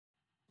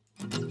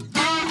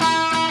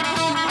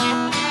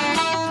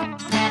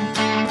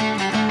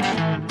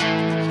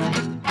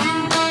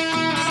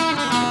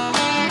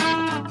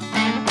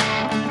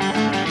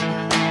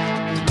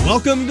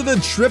Welcome to the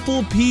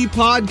Triple P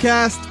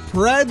Podcast,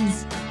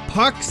 Preds,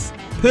 Pucks,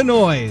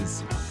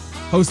 Pinoys,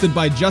 hosted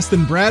by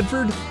Justin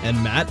Bradford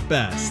and Matt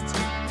Best.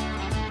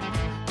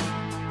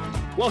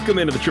 Welcome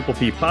into the Triple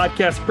P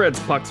Podcast, Preds,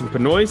 Pucks, and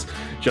Pinoys.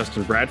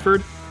 Justin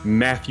Bradford,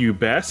 Matthew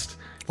Best.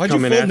 Why'd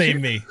you full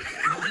name me?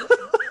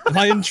 Am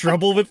I in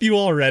trouble with you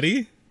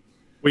already?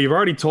 Well, you've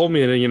already told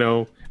me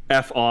to,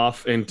 F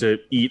off and to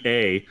eat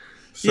A.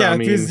 So,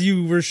 because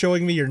you were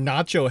showing me your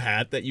nacho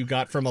hat that you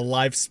got from a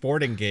live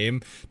sporting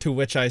game, to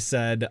which I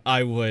said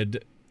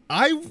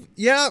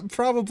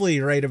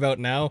probably right about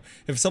now.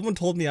 If someone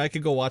told me I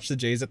could go watch the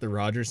Jays at the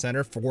Rogers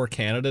Center for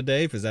Canada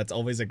Day, because that's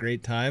always a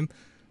great time,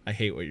 I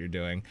hate what you're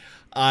doing.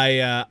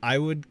 I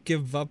would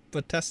give up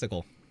a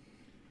testicle.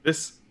 I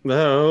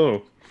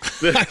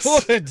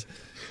would.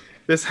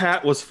 This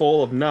hat was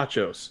full of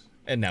nachos.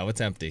 And now it's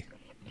empty.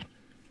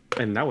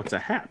 And now it's a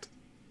hat.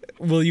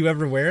 Will you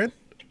ever wear it?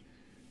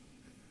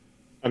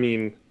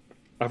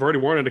 I've already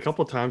worn it a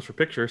couple of times for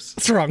pictures.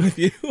 What's wrong with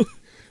you?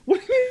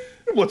 What do you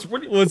mean? What's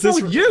wrong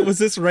with you? Was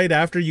this right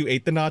after you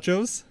ate the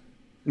nachos?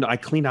 No, I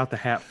cleaned out the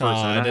hat first.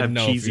 I didn't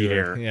have cheesy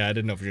hair. Yeah, I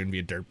didn't know if you were going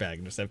to be a dirtbag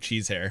and just have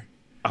cheese hair.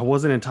 I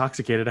wasn't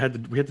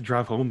intoxicated. We had to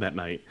drive home that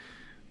night.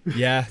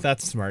 Yeah,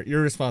 that's smart.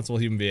 You're a responsible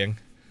human being.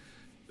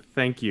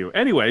 Thank you.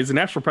 Anyways, the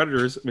Nashville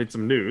Predators made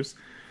some news.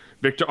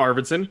 Victor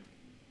Arvidsson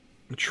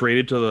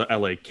traded to the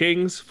LA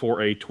Kings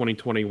for a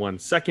 2021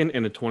 second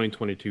and a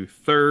 2022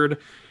 third.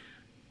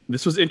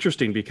 This was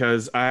interesting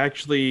because I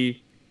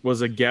actually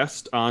was a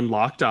guest on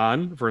Locked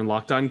On for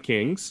Locked On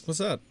Kings. What's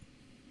that?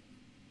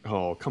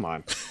 Oh, come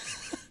on.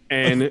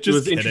 And it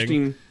was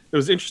interesting. It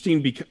was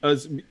interesting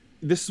because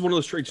this is one of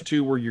those trades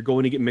too where you're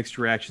going to get mixed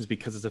reactions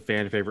because it's a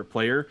fan favorite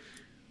player.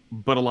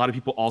 But a lot of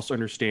people also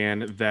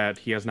understand that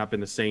he has not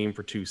been the same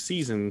for 2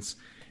 seasons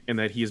and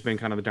that he has been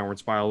kind of the downward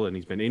spiral and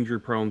he's been injury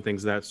prone,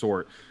 things of that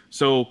sort.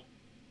 So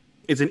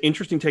it's an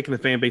interesting take in the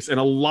fan base. And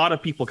a lot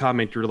of people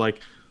comment, you're like,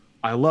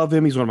 I love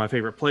him. He's one of my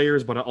favorite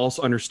players, but I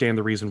also understand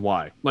the reason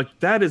why. Like,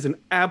 that is an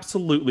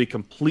absolutely,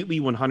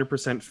 completely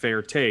 100%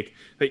 fair take.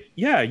 That,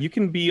 yeah, you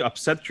can be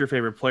upset that your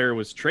favorite player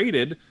was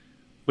traded,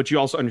 but you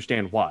also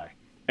understand why.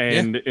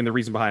 And the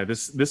reason behind it.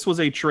 This was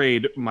a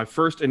trade. My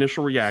first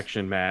initial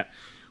reaction, Matt,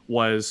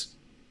 was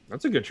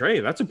that's a good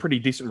trade. That's a pretty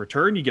decent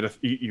return. You get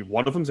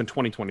one of them's in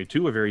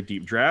 2022, a very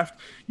deep draft.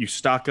 You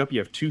stock up. You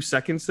have 2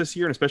 seconds this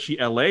year, and especially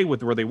LA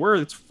with where they were,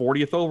 it's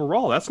 40th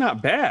overall. That's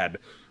not bad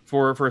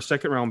for a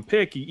second round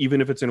pick.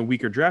 Even if it's in a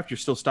weaker draft, you're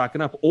still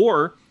stocking up.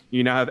 Or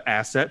you now have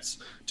assets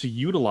to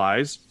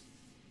utilize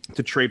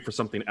to trade for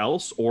something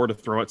else or to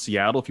throw at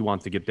Seattle if you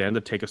want to get them to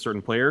take a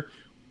certain player.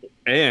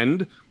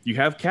 And you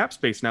have cap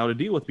space now to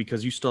deal with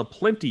because you still have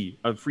plenty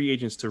of free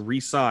agents to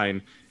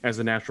re-sign as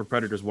the Nashville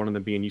Predators, one of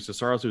them being Juuse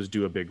Saros, who's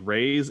due a big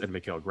raise, and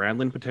Mikael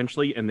Granlund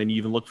potentially. And then you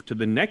even look to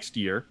the next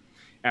year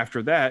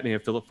after that, and you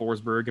have Philip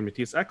Forsberg and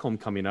Mattias Ekholm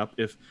coming up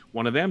if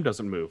one of them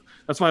doesn't move.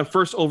 That's my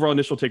first overall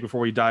initial take before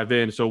we dive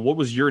in. So what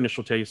was your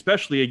initial take?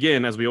 Especially,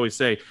 again, as we always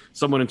say,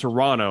 someone in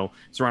Toronto,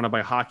 surrounded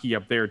by hockey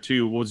up there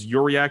too. What was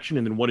your reaction?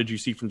 And then what did you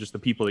see from just the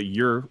people that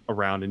you're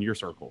around in your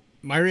circle?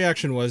 My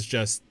reaction was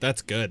just,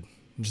 that's good.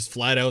 Just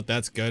flat out,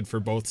 that's good for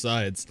both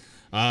sides.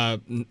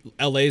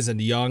 LA's a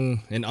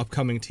young and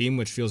upcoming team,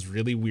 which feels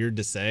really weird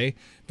to say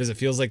because it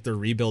feels like the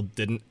rebuild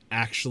didn't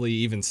actually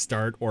even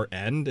start or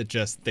end.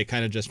 They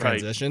kind of just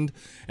transitioned.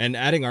 Right. And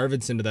adding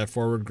Arvidsson to that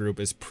forward group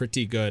is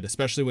pretty good,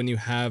 especially when you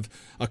have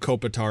a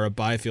Kopitar, a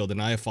Byfield, and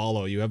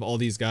Iafallo. You have all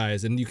these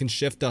guys, and you can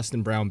shift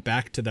Dustin Brown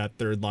back to that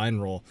third line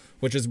role,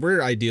 which is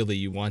where ideally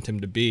you want him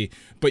to be.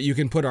 But you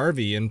can put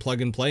Arvy and plug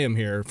and play him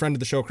here. A friend of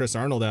the show, Chris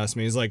Arnold, asked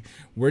me, he's like,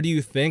 where do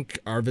you think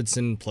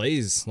Arvidsson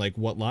plays? Like,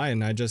 what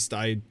line? I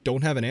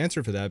don't have an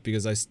answer for that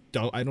because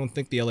I don't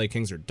think the LA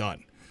Kings are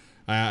done.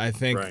 I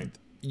think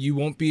you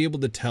won't be able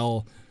to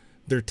tell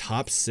their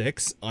top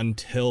 6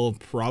 until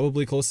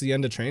probably close to the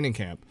end of training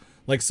camp.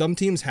 Like, some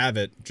teams have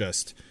it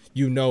just,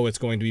 it's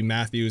going to be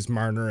Matthews,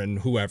 Marner, and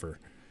whoever.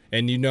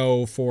 And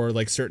for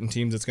like certain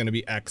teams it's going to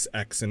be X,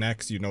 X, and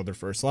X. Their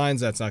first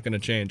lines. That's not going to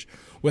change.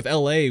 With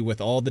LA,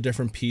 with all the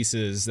different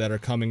pieces that are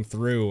coming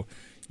through,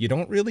 you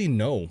don't really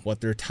know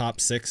what their top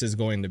 6 is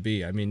going to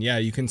be.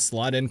 You can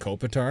slot in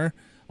Kopitar.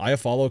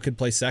 Iafallo could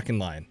play second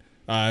line.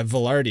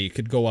 Velarde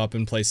could go up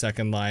and play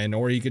second line,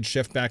 or he could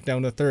shift back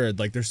down to third.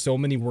 Like, there's so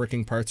many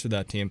working parts for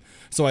that team.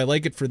 So I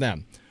like it for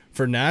them.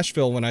 For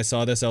Nashville, when I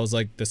saw this, I was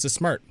like, this is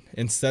smart.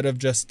 Instead of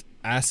just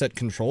asset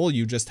control,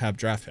 you just have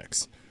draft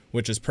picks,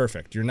 which is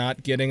perfect. You're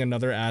not getting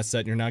another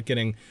asset. You're not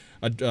getting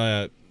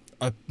a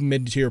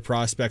mid-tier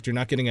prospect. You're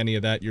not getting any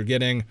of that. You're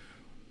getting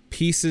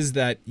pieces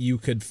that you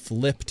could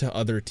flip to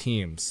other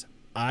teams.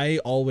 I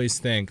always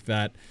think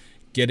that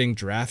getting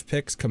draft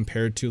picks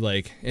compared to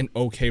like an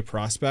okay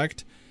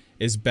prospect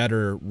is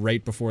better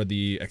right before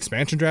the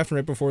expansion draft and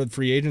right before the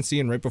free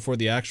agency and right before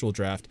the actual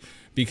draft,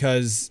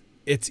 because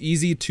it's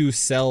easy to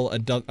sell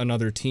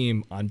another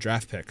team on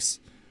draft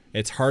picks.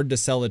 It's hard to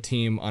sell a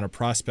team on a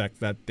prospect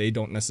that they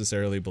don't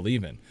necessarily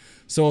believe in.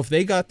 So if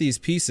they got these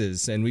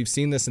pieces, and we've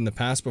seen this in the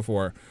past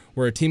before,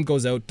 where a team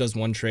goes out, does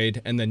one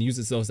trade, and then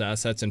uses those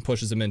assets and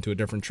pushes them into a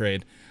different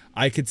trade,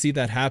 I could see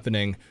that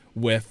happening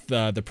with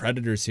the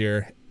Predators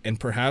here, and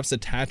perhaps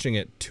attaching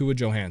it to a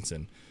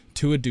Johansson,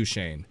 to a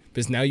Duchesne,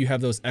 because now you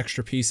have those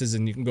extra pieces,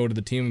 and you can go to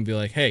the team and be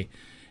like, hey,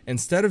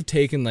 instead of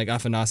taking like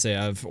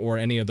Afanasyev or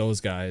any of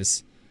those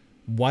guys,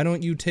 why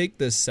don't you take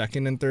this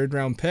second and third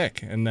round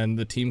pick? And then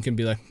the team can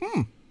be like,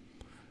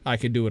 I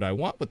could do what I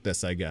want with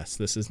this, I guess.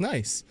 This is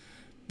nice.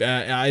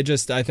 I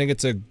think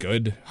it's a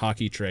good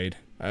hockey trade.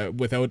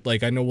 Without,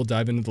 like, I know we'll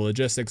dive into the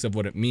logistics of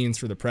what it means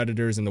for the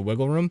Predators and the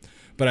wiggle room,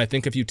 but I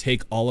think if you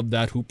take all of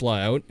that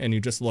hoopla out and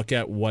you just look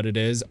at what it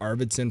is,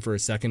 Arvidsson for a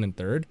second and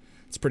third,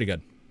 it's pretty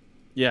good.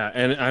 Yeah,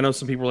 and I know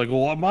some people are like,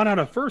 well, why not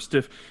a first?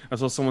 If I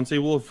saw someone say,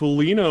 well, if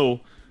Foligno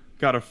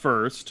got a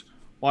first,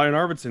 why an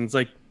Arvidsson? It's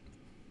like,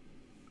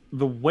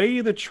 the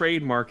way the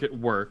trade market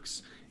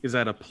works is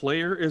that a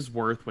player is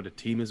worth what a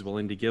team is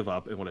willing to give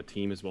up and what a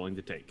team is willing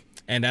to take.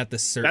 And at the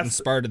certain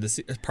part of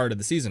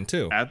the season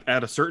too.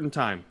 At a certain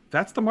time.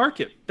 That's the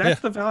market. That's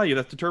the value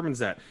that determines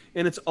that.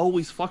 And it's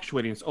always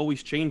fluctuating. It's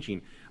always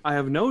changing. I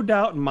have no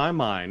doubt in my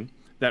mind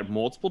that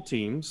multiple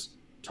teams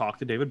talked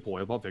to David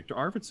Poile about Victor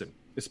Arvidsson,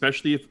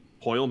 especially if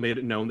Poile made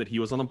it known that he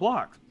was on the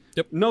block.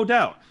 Yep. No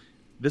doubt.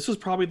 This was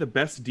probably the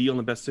best deal and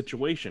the best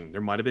situation.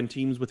 There might have been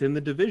teams within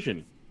the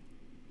division.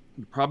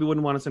 You probably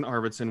wouldn't want to send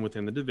Arvidsson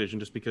within the division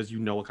just because you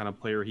know what kind of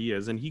player he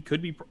is. And he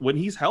could be, when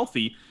he's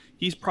healthy,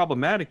 he's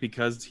problematic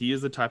because he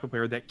is the type of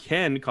player that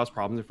can cause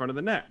problems in front of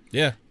the net.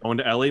 Yeah. Going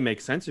to LA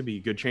makes sense. It'd be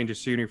a good change of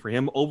scenery for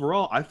him.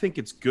 Overall, I think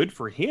it's good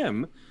for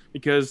him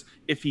because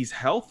if he's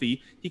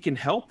healthy, he can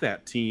help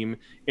that team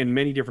in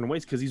many different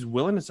ways because he's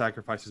willing to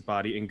sacrifice his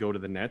body and go to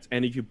the nets.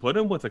 And if you put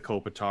him with a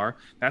Kopitar,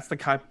 that's the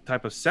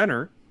type of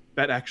center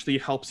that actually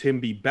helps him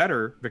be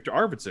better, Victor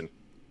Arvidsson.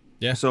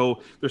 Yeah.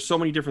 So there's so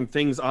many different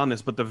things on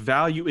this, but the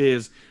value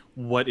is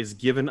what is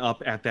given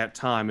up at that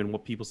time and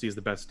what people see as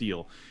the best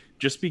deal.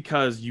 Just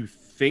because you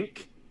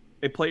think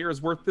a player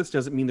is worth this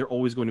doesn't mean they're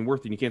always going to be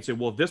worth it. You can't say,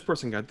 well, if this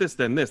person got this,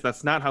 then this.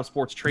 That's not how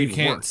sports trading works.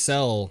 You can't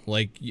sell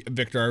like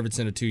Victor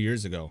Arvidsson of 2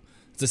 years ago.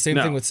 It's the same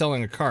thing with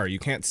selling a car. You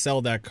can't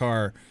sell that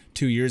car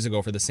 2 years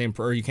ago for the same,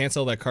 or you can't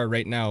sell that car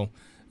right now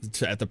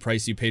at the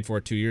price you paid for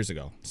it 2 years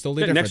ago. It's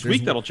totally different. Next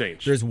week that'll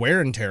change. There's wear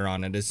and tear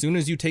on it. As soon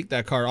as you take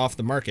that car off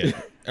the market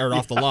or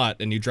off the lot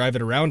and you drive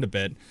it around a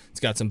bit,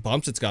 it's got some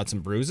bumps, it's got some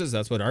bruises.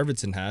 That's what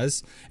Arvidsson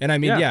has. And I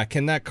mean,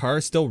 can that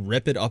car still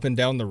rip it up and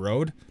down the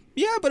road?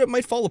 Yeah, but it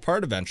might fall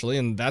apart eventually,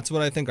 and that's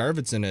what I think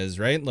Arvidsson is,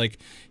 right? Like,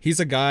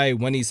 he's a guy,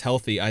 when he's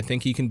healthy, I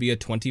think he can be a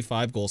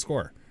 25-goal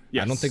scorer.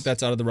 Yes. I don't think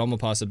that's out of the realm of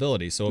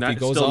possibility. So if he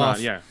goes off,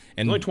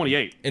 and only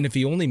 28, and if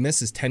he only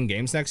misses 10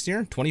 games next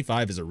year,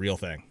 25 is a real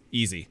thing,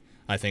 easy.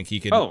 I think he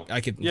could.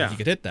 He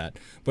could hit that.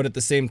 But at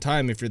the same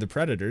time, if you're the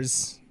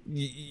Predators,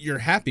 you're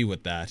happy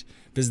with that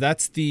because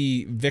that's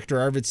the Victor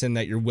Arvidsson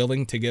that you're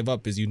willing to give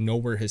up because you know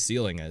where his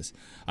ceiling is.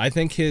 I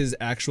think his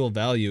actual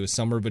value is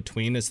somewhere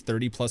between his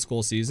 30-plus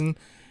goal season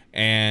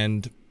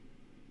and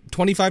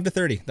 25 to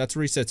 30. That's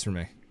where he sits for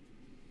me.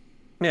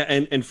 Yeah,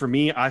 and for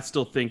me, I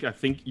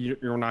think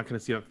you're not going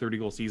to see that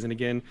 30-goal season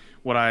again.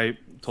 What I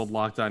told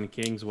Locked On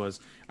Kings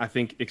was I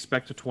think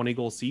expect a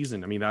 20-goal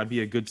season. I mean, that'd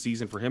be a good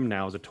season for him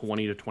now, is a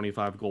 20 to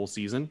 25-goal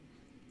season,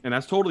 and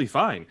that's totally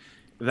fine.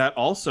 That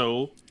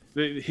also,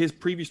 his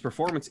previous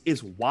performance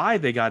is why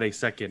they got a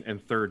second and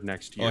third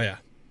next year. Oh yeah,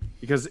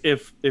 because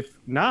if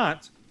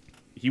not,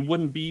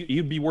 he'd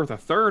be worth a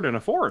third and a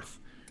fourth.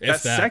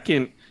 That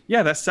second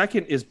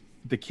is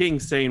the King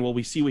saying, well,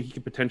 we see what he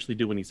could potentially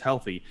do when he's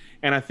healthy.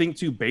 And I think,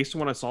 too, based on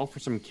what I saw for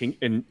some King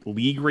and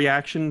league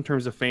reaction in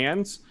terms of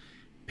fans,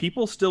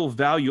 people still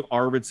value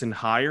Arvidsson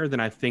higher than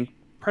I think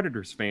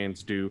Predators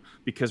fans do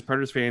because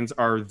Predators fans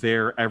are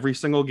there every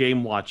single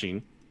game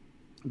watching.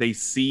 They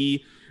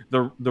see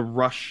the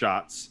rush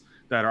shots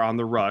that are on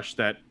the rush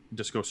that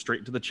just go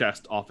straight to the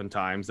chest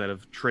oftentimes that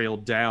have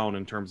trailed down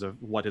in terms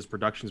of what his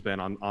production's been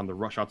on the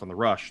rush shots on the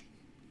rush.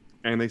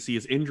 And they see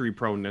his injury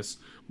proneness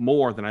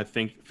more than I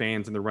think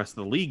fans in the rest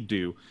of the league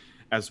do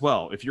as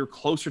well. If you're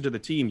closer to the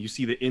team, you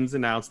see the ins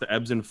and outs, the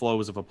ebbs and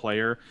flows of a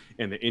player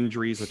and the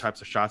injuries, the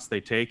types of shots they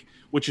take,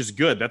 which is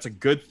good. That's a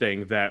good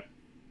thing that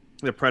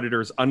the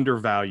Predators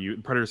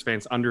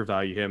fans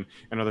undervalue him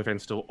and other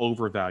fans still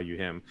overvalue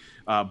him.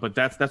 But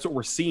that's what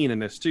we're seeing in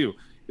this too.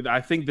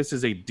 I think this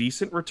is a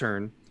decent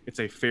return. It's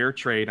a fair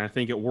trade. And I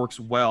think it works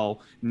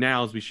well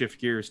now as we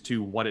shift gears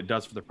to what it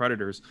does for the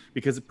Predators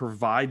because it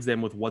provides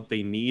them with what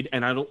they need.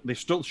 And they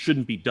still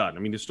shouldn't be done.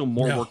 I mean, there's still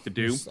more work to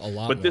do.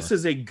 This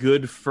is a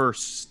good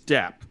first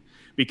step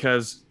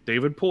because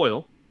David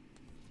Poile,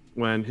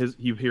 when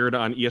you hear it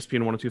on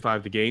ESPN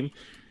 102.5 The Game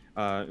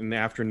in the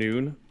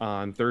afternoon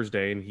on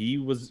Thursday, and he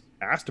was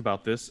asked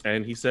about this,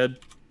 and he said,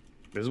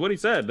 this is what he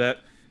said,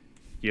 that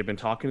he had been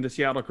talking to the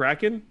Seattle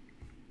Kraken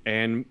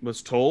and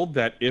was told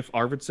that if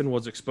Arvidsson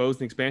was exposed in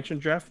the expansion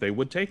draft, they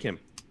would take him.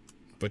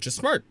 Which is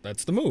smart.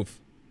 That's the move.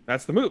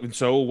 And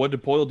so what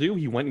did Poile do?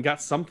 He went and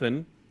got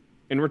something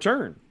in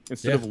return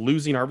instead of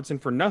losing Arvidsson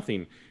for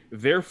nothing.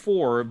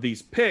 Therefore,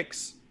 these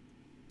picks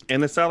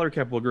and the salary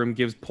cap agreement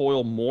gives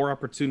Poile more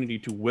opportunity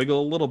to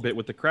wiggle a little bit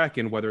with the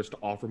Kraken, whether it's to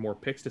offer more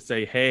picks to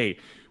say, hey,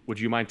 would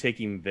you mind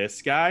taking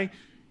this guy?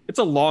 It's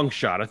a long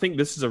shot. I think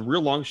this is a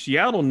real long.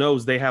 Seattle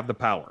knows they have the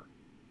power.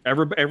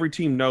 Every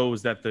team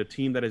knows that the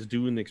team that is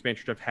doing the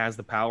expansion draft has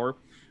the power,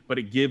 but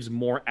it gives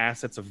more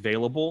assets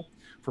available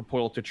for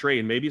Poyle to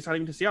trade. Maybe it's not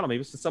even to Seattle.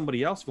 Maybe it's to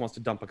somebody else who wants to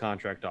dump a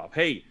contract off.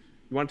 Hey,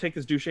 you want to take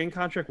this Duchesne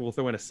contract? We'll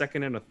throw in a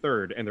second and a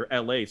third, and they're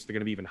LA, so they're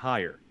going to be even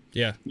higher.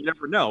 Yeah. You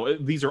never know.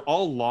 These are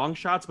all long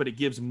shots, but it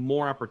gives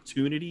more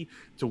opportunity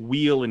to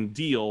wheel and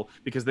deal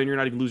because then you're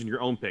not even losing your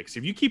own picks.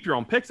 If you keep your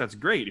own picks, that's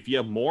great. If you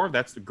have more,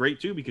 that's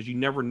great too, because you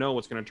never know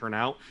what's going to turn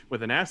out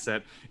with an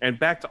asset. And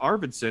back to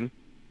Arvidsson,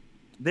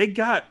 they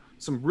got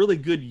some really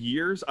good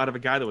years out of a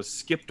guy that was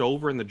skipped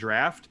over in the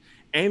draft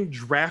and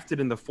drafted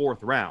in the 4th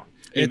round.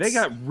 And they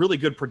got really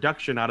good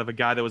production out of a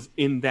guy that was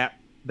in that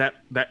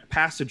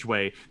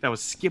passageway that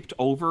was skipped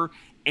over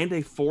and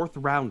a 4th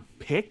round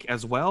pick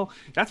as well.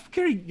 That's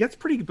pretty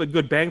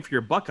good bang for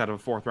your buck out of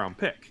a 4th round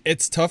pick.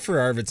 It's tough for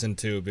Arvidsson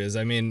too, because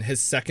I mean,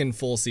 his second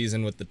full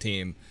season with the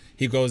team,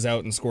 he goes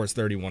out and scores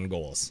 31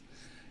 goals.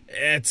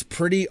 It's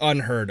pretty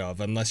unheard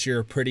of unless you're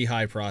a pretty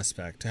high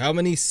prospect. How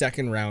many high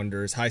second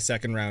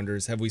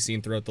rounders have we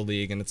seen throughout the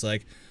league? And it's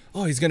like,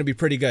 oh, he's going to be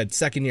pretty good.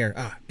 Second year,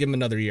 give him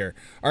another year.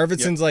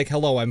 Arvidsson's like,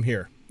 hello, I'm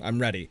here. I'm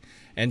ready.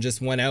 And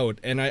just went out.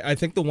 And I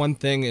think the one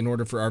thing in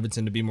order for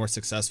Arvidsson to be more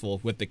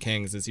successful with the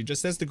Kings is he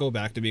just has to go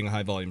back to being a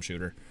high volume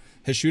shooter.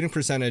 His shooting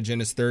percentage in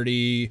his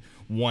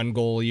 31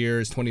 goal year,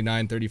 his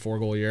 29, 34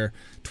 goal year,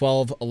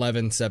 12,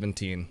 11,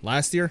 17.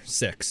 Last year,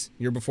 6.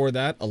 Year before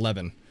that,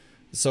 11.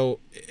 So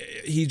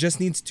he just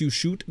needs to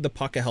shoot the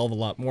puck a hell of a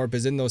lot more,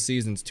 because in those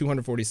seasons,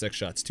 246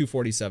 shots,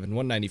 247,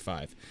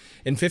 195.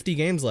 In 50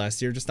 games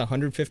last year, just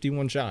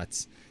 151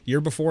 shots.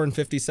 Year before in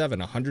 57,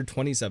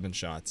 127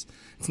 shots.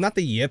 It's not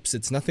the yips.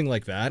 It's nothing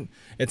like that.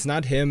 It's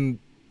not him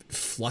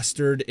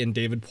flustered in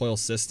David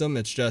Poyle's system.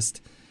 It's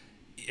just,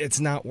 it's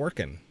not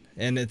working.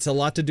 And it's a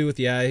lot to do with,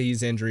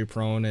 he's injury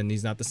prone and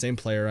he's not the same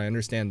player. I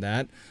understand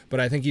that. But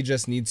I think he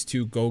just needs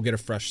to go get a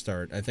fresh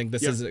start. I think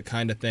this is a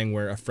kind of thing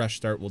where a fresh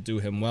start will do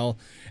him well.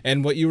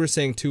 And what you were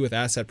saying, too, with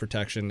asset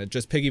protection, it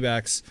just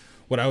piggybacks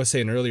what I was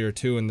saying earlier,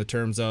 too, in the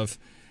terms of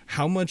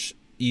how much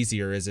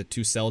easier is it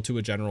to sell to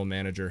a general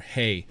manager,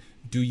 hey,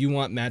 do you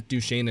want Matt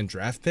Duchene and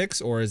draft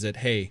picks? Or is it,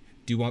 hey,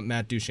 do you want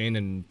Matt Duchene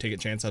and take a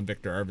chance on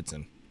Victor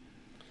Arvidsson?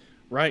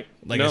 Right.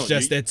 Like,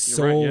 it's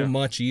so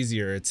much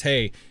easier. It's,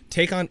 hey,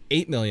 take on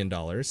 $8 million.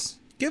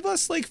 Give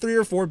us like 3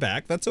 or 4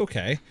 back. That's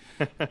okay.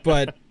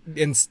 But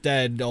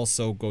instead,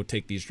 also go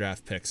take these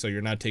draft picks so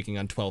you're not taking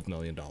on $12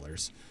 million.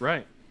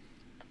 Right.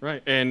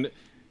 Right. And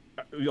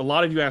a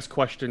lot of you ask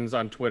questions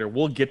on Twitter.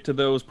 We'll get to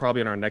those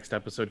probably in our next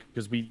episode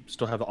because we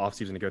still have the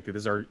offseason to go through.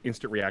 This is our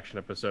instant reaction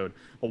episode.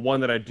 But one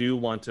that I do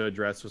want to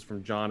address was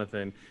from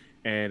Jonathan.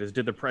 And is,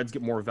 did the Preds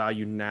get more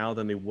value now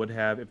than they would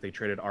have if they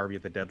traded Arvi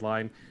at the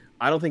deadline?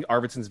 I don't think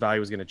Arvidsson's value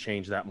is going to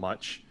change that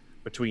much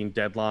between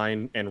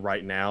deadline and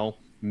right now.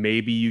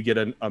 Maybe you get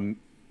a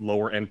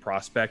lower end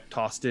prospect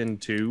tossed in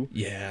too.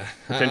 Yeah.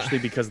 Potentially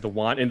because of the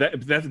want. And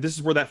this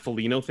is where that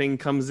Foligno thing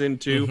comes in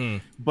too.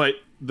 Mm-hmm. But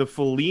the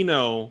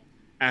Foligno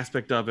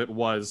aspect of it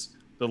was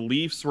the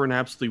Leafs were in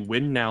absolutely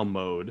win now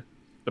mode.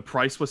 The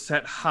price was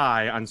set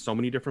high on so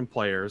many different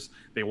players.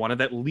 They wanted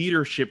that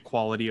leadership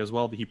quality as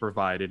well that he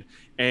provided.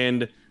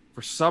 And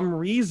for some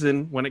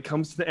reason, when it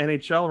comes to the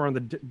NHL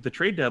around the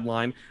trade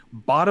deadline,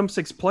 bottom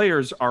 6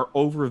 players are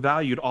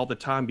overvalued all the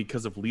time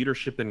because of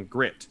leadership and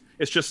grit.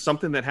 It's just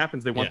something that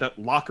happens. They want that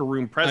locker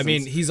room presence. I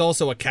mean, he's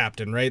also a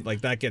captain, right?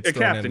 Like, that gets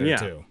thrown in there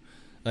too.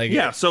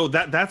 Like, so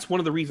that's one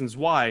of the reasons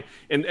why.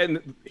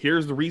 And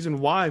here's the reason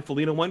why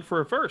Foligno went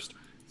for a first.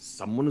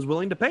 Someone is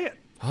willing to pay it.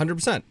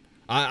 100%.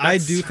 I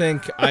do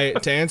think,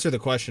 to answer the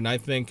question, I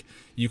think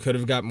you could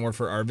have got more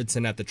for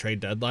Arvidsson at the trade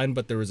deadline,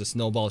 but there was a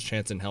snowball's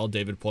chance in hell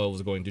David Poyle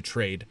was going to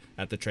trade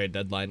at the trade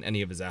deadline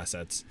any of his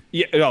assets.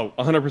 Yeah, no,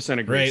 100%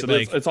 agree.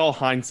 Right? So it's all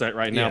hindsight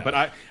right now,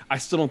 but I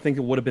still don't think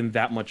it would have been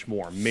that much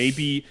more.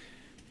 Maybe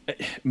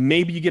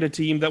you get a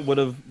team that would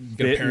have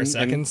get a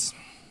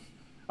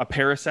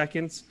pair of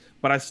seconds.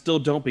 But I still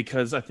don't,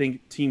 because I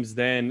think teams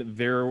then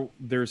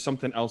there's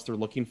something else they're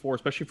looking for,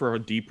 especially for a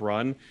deep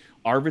run.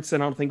 Arvidsson, I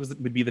don't think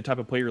would be the type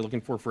of player you're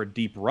looking for a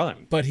deep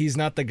run. But he's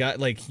not the guy.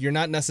 Like, you're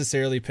not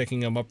necessarily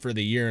picking him up for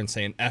the year and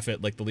saying F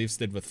it like the Leafs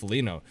did with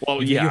Foligno.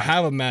 Well, you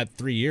have him at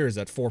 3 years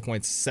at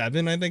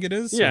 4.7, I think it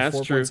is. Yeah,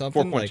 that's true.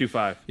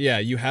 4.25.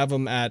 You have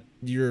him at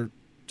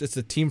it's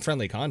a team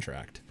friendly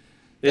contract.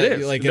 It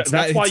is. Like, it's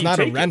not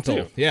a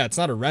rental. Yeah, it's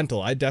not a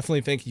rental. I definitely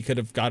think you could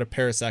have got a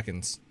pair of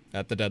seconds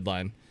at the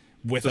deadline.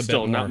 With a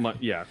bit not more. Much,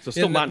 so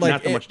still not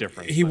that much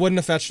difference. He wouldn't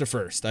have fetched a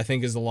first, I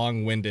think, is the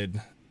long-winded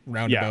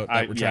roundabout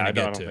that we're trying to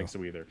get to. I don't think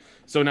so either.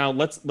 So now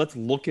let's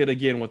look at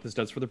again what this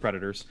does for the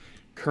Predators.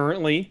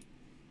 Currently,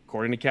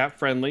 according to Cap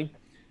Friendly,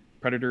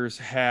 Predators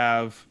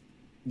have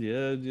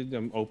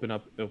I'm opening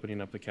up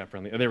the Cap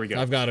Friendly. Oh, there we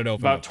go. I've got it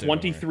open. About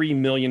 $23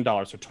 million,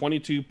 so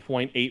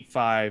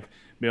 $22.85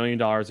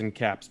 million in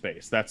cap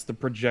space. That's the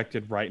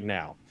projected right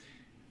now.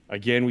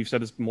 Again, we've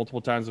said this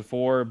multiple times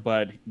before,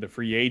 but the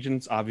free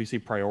agents, obviously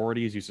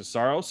priority is Juuse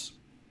Saros.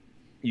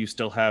 You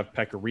still have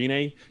Pekka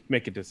Rinne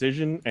make a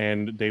decision,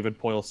 and David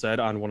Poyle said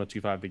on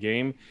 102.5 The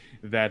Game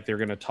that they're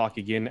going to talk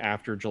again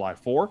after July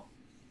 4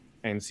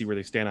 and see where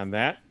they stand on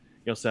that.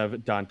 You also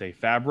have Dante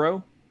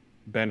Fabro,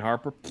 Ben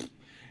Harper,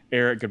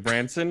 Eric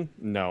Goodbranson,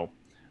 no.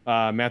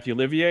 Matthew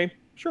Olivier,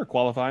 sure,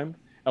 qualify him.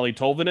 Ellie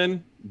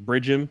Tolvanen,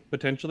 bridge him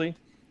potentially.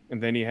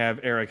 And then you have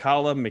Eric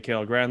Haula,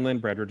 Mikael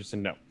Granlund, Brad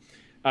Richardson, no.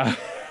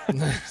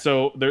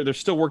 So there's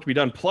still work to be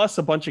done. Plus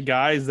a bunch of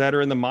guys that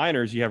are in the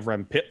minors. You have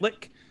Rem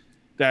Pitlick,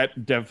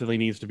 that definitely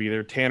needs to be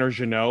there. Tanner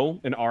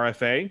Jeannot, an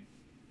RFA.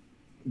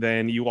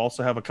 Then you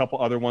also have a couple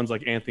other ones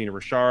like Anthony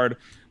Richard,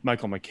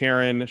 Michael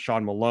McCarron,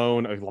 Sean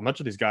Malone. A bunch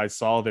of these guys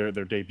saw their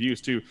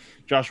debuts too.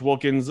 Josh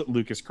Wilkins,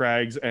 Lucas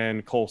Craggs,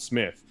 and Cole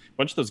Smith. A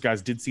bunch of those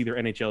guys did see their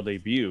NHL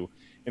debut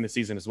in the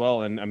season as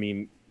well. And I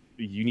mean,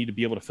 you need to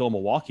be able to fill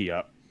Milwaukee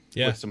up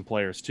with some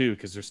players too,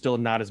 because there's still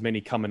not as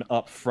many coming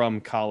up from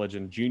college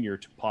and junior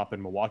to pop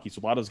in Milwaukee. So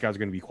a lot of those guys are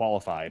going to be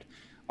qualified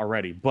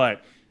already.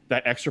 But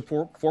that extra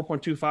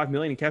 $4.25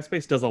 million in cap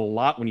space does a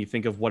lot when you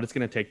think of what it's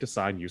going to take to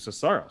sign Juuse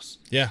Saros.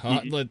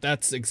 Yeah,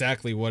 that's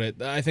exactly what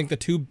it. I think the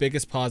two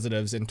biggest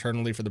positives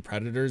internally for the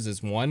Predators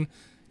is one,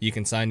 you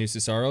can sign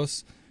Juuse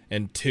Saros,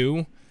 and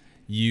two,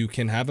 you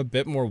can have a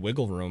bit more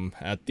wiggle room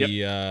at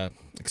the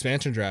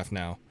expansion draft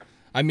now.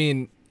 I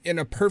mean, in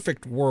a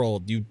perfect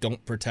world, you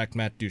don't protect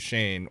Matt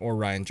Duchene or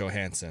Ryan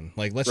Johansson.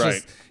 Like, let's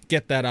just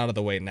get that out of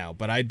the way now.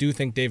 But I do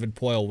think David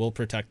Poyle will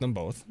protect them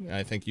both.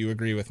 I think you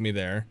agree with me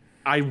there.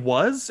 I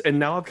was, and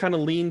now I've kind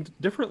of leaned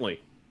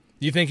differently.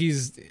 You think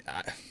he's...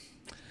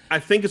 I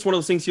think it's one of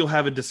those things you'll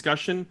have a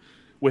discussion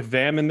with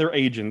them and their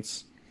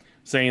agents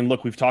saying,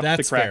 look, we've talked to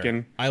the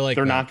Kraken. Fair. I like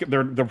they're that.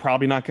 They're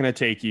probably not going to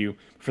take you.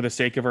 For the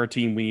sake of our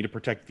team, we need to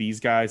protect these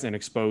guys and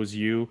expose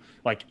you.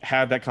 Like,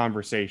 have that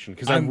conversation.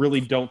 Because I really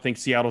don't think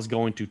Seattle's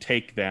going to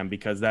take them,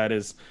 because that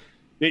is...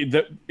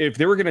 if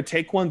they were going to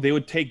take one, they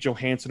would take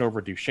Johansson over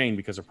Duchene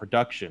because of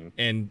production.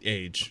 And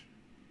age.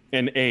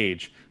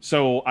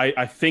 So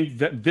I think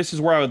that this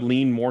is where I would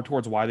lean more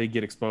towards why they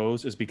get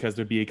exposed, is because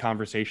there'd be a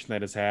conversation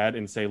that is had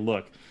and say,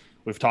 look,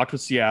 we've talked with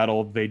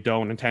Seattle. They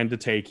don't intend to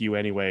take you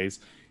anyways.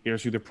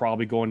 Here's who they're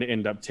probably going to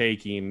end up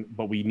taking,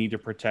 but we need to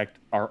protect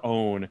our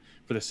own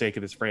for the sake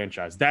of this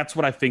franchise. That's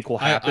what I think will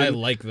happen. I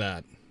like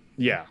that.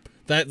 Yeah.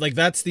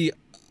 That's the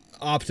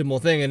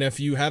optimal thing. And if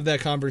you have that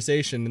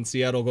conversation and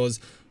Seattle goes,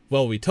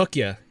 well, we took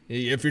you.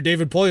 If you're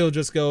David Poyle, you'll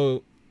just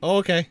go, oh,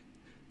 okay.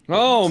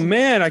 Oh,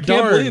 man, I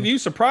can't believe you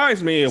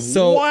surprised me.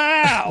 So,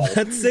 wow.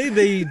 Let's say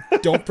they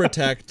don't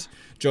protect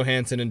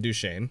Johansson and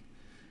Duchene.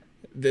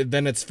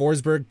 Then it's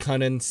Forsberg,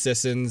 Cunnin,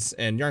 Sissons,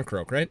 and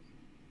Yarncroke, right?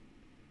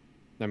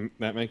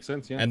 That makes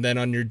sense, yeah. And then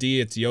on your D,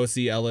 it's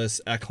Yossi,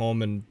 Ellis,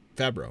 Ekholm, and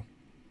Fabro.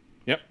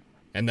 Yep.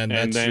 And then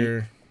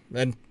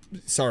and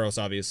Saros,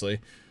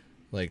 obviously.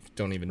 Like,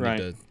 don't even need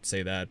to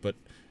say that. But,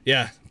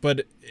 yeah.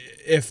 But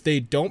if they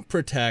don't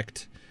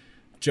protect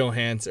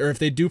Johansson, or if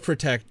they do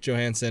protect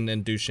Johansson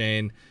and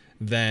Duchene,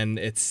 then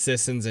it's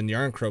Sissons and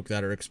Yarncroke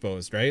that are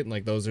exposed, right?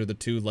 Like, those are the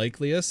two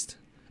likeliest.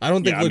 I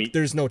don't think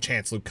there's no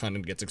chance Luke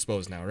Cunnin gets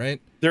exposed now,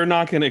 right? They're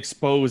not going to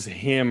expose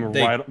him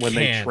when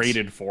they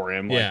traded for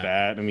him like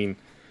that. I mean,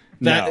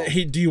 no.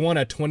 Do you want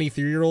a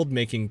 23-year-old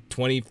making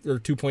 20 or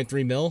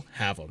 2.3 mil?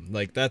 Have him.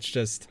 Like, that's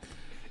just...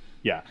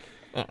 Yeah.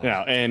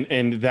 Yeah,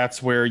 and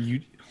that's where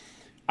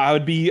I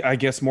would be, I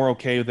guess, more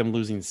okay with them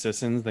losing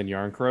Sissons than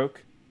Yarncroke.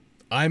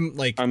 I'm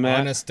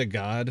honest to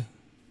God,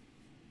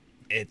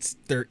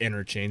 they're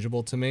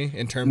interchangeable to me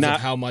in terms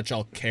of how much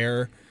I'll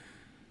care.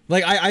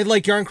 Like, I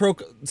like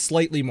Yarncroke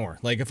slightly more.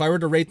 Like, if I were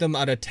to rate them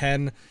out of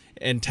 10,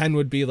 and 10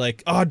 would be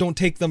like, oh, don't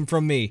take them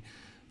from me.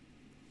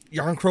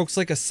 Yarncroke's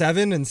like a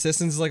 7 and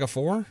Sissons is like a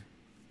 4?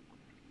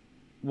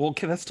 Well,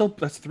 okay, that's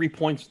 3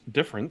 points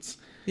difference.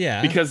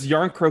 Yeah. Because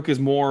Yarncroke is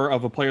more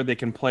of a player that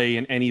can play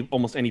in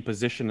almost any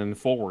position in the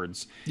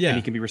forwards. Yeah. And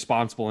he can be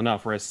responsible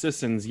enough. Whereas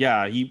Sissons,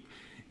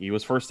 he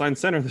was first-line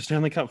center in the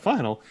Stanley Cup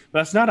final. But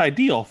that's not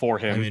ideal for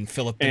him. I mean,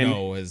 Philip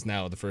Deneau is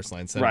now the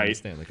first-line center in the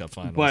Stanley Cup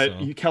final.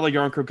 But Kelly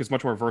Yarncroke is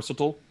much more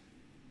versatile.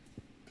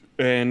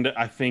 And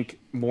I think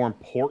more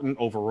important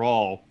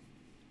overall,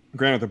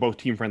 granted, they're both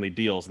team-friendly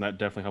deals, and that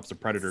definitely helps the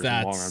Predators in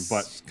the long run.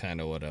 But that's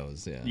kind of what I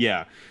was,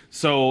 Yeah.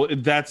 So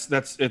that's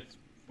it.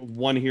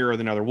 One here or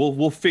another.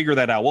 We'll figure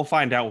that out. We'll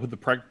find out what the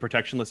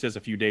protection list is a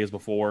few days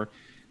before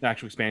the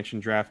actual expansion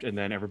draft, and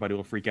then everybody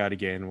will freak out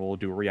again. We'll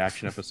do a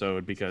reaction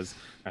episode because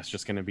that's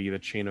just going to be the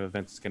chain of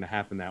events that's going to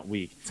happen that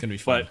week. It's going to be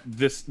fun. But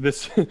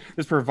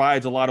this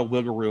provides a lot of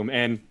wiggle room,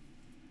 and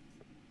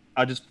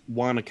I just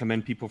want to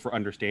commend people for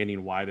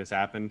understanding why this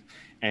happened,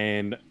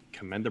 and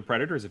commend the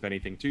Predators, if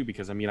anything, too,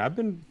 because I mean, I've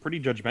been pretty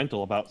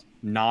judgmental about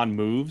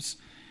non-moves,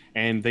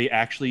 and they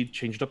actually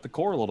changed up the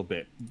core a little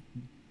bit.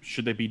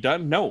 Should they be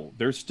done? No,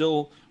 there's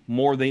still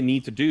more they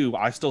need to do.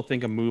 I still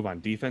think a move on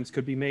defense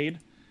could be made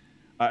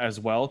as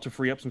well to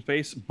free up some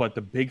space. But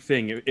the big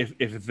thing,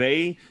 if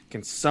they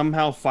can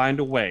somehow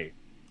find a way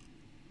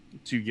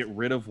to get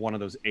rid of one of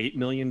those $8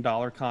 million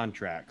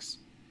contracts,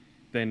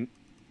 then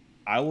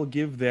I will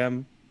give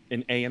them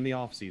an A in the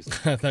offseason.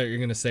 I thought you were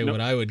gonna say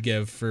what I would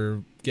give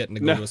for getting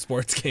to go to a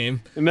sports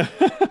game. No,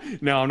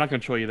 I'm not gonna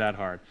troll you that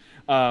hard.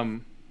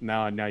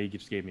 Now you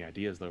just gave me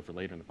ideas though for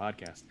later in the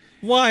podcast.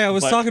 Why? I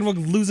was talking about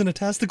losing a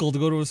testicle to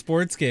go to a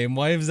sports game.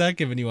 Why has that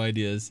given you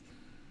ideas?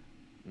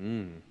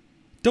 Don't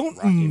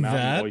Rocky Mountain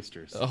that.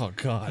 Oysters. Oh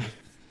God.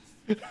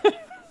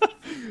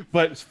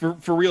 But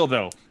for real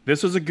though,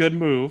 this was a good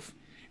move,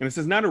 and this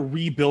is not a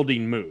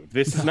rebuilding move.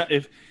 This is not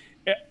if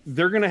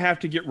they're gonna have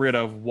to get rid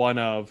of one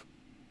of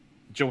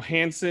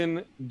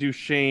Johansson,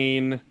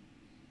 Duchesne,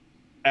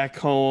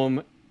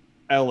 Ekholm,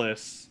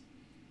 Ellis,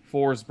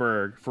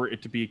 Forsberg for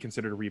it to be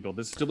considered a rebuild.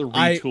 This is still a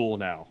retool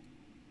now.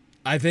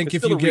 I think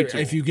if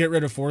you get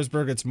rid of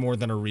Forsberg, it's more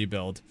than a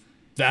rebuild.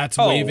 That's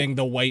waving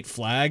the white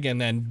flag and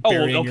then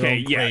burying your own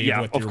grave with your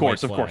white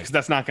flag. Of course.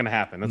 That's not going to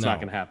happen. That's not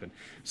going to happen.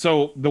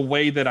 So the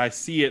way that I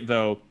see it,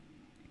 though,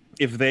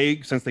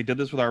 since they did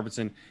this with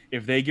Arvidsson,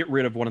 if they get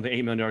rid of one of the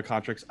 $8 million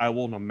contracts, I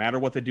will, no matter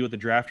what they do with the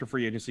draft or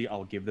free agency,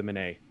 I'll give them an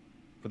A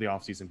for the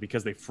offseason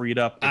because they freed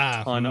up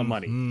a ton of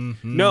money.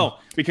 No,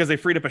 because they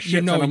freed up a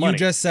shit ton of money. You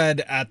just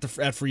said at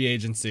free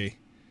agency.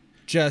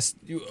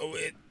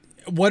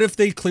 What if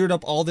they cleared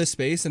up all this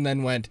space and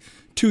then went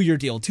 2-year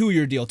deal,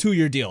 2-year deal,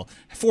 2-year deal,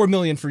 $4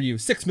 million for you,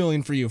 $6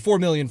 million for you, $4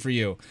 million for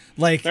you?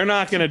 Like, they're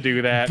not gonna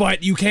do that.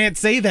 But you can't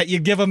say that. You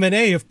give them an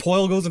A if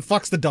Poyle goes and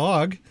fucks the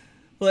dog.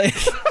 Like,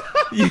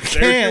 you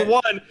can't. There's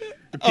your one.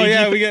 Oh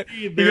yeah, we get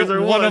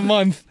one a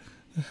month.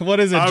 What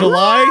is it?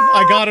 July?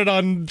 I got it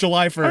on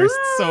July 1st.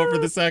 So for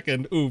the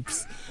second,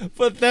 oops.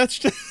 But that's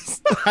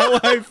just how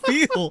I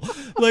feel.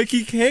 Like,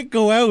 he can't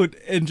go out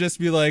and just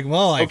be like,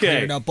 well, I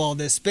cleared up all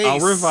this space. I'll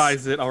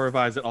revise it.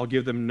 I'll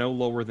give them no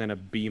lower than a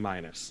B-.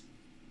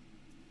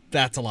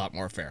 That's a lot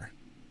more fair.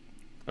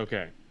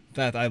 Okay.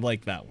 I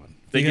like that one.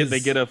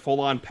 They get a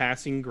full-on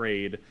passing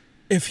grade.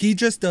 If he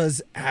just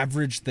does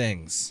average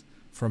things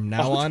from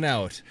now on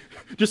out.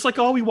 Just like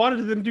all we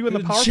wanted them to do in the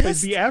power play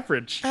is be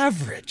average.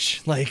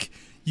 Average. Like,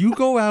 you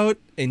go out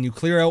and you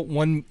clear out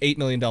one $8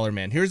 million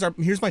man. Here's my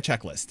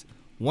checklist.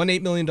 One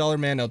 $8 million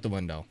man out the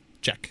window.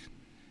 Check.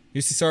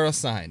 UC Saros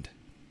signed.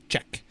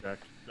 Check.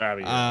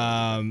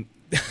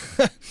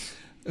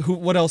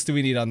 What else do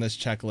we need on this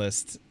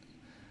checklist?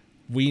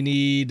 We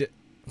need...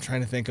 I'm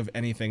trying to think of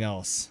anything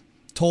else.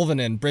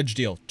 Tolvanen, bridge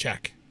deal.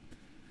 Check.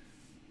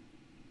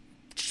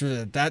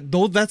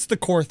 That's the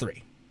core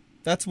three.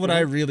 That's what I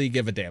really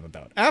give a damn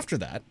about. After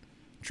that,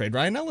 trade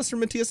Ryan Ellis or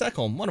Mattias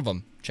Ekholm. One of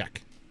them.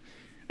 Check.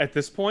 At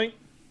this point,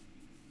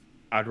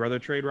 I'd rather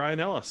trade Ryan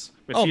Ellis.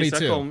 Me too.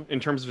 Ekholm, in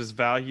terms of his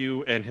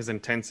value and his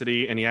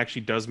intensity, and he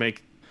actually does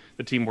make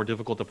the team more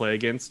difficult to play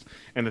against.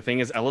 And the thing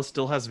is, Ellis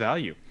still has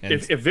value.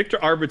 If Victor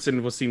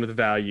Arvidsson was seen with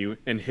value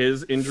and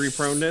his injury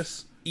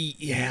proneness...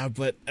 Yeah,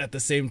 but at the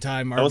same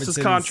time, Ellis's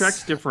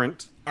contract's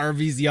different.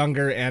 RV's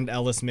younger and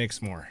Ellis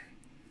makes more.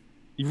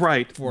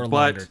 Right. For a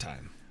longer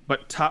time.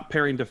 But top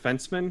pairing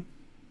defenseman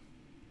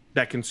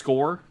that can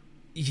score.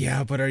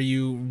 Yeah, but are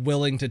you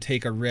willing to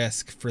take a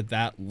risk for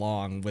that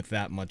long with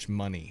that much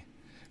money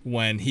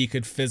when he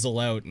could fizzle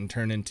out and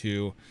turn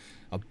into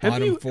a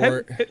bottom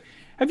four?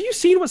 Have you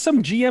seen what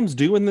some GMs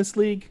do in this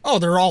league? Oh,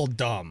 they're all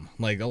dumb.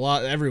 Like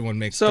everyone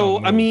makes. So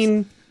dumb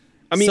moves.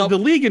 I mean, the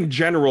league in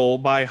general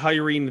by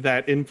hiring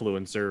that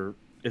influencer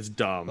is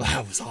dumb.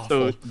 That was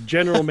awful. So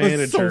general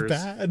managers. So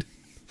bad.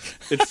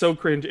 It's so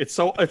cringe. It's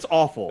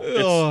awful.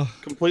 It's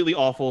completely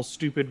awful,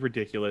 stupid,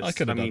 ridiculous.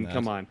 I mean,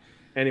 come on.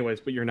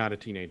 Anyways, but you're not a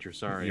teenager.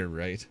 Sorry. You're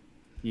right.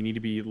 You need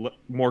to be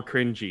more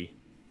cringy.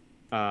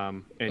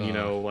 Never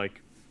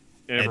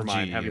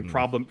mind, having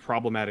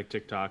problematic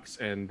TikToks,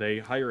 and they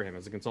hire him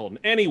as a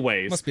consultant.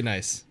 Anyways. Must be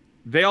nice.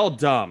 They all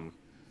dumb.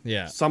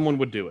 Yeah. Someone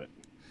would do it.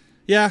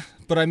 Yeah,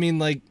 but I mean,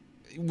 like,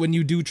 when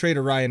you do trade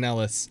a Ryan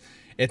Ellis,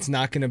 it's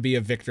not going to be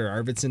a Victor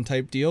Arvidsson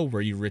type deal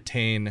where you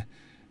retain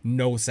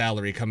no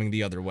salary coming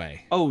the other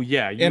way. Oh,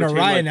 yeah. In a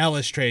Ryan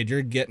Ellis trade,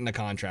 you're getting a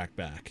contract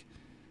back.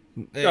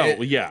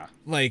 Yeah.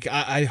 Like,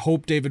 I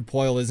hope David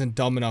Poyle isn't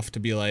dumb enough to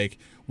be like,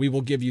 we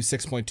will give you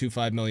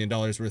 $6.25 million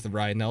worth of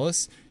Ryan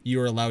Ellis.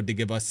 You are allowed to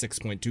give us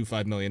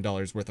 $6.25 million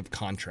worth of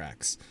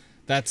contracts.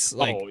 That's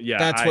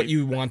that's what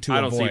you want to avoid.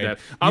 I don't see that.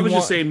 I was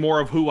just saying more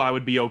of who I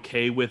would be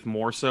okay with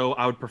more so.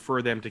 I would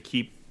prefer them to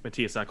keep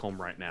Mattias Ekholm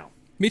right now.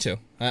 Me too.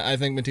 I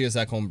think Mattias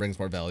Ekholm brings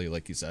more value,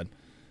 like you said.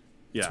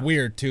 Yeah. It's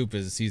weird, too,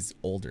 because he's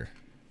older.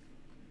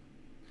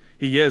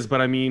 He is,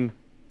 but I mean...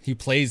 He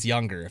plays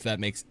younger, if that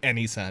makes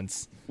any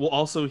sense. Well,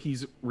 also,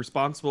 he's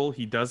responsible.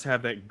 He does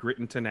have that grit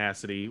and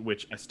tenacity,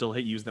 which I still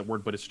hate using that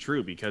word, but it's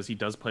true, because he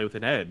does play with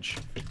an edge,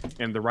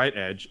 and the right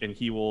edge, and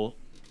he will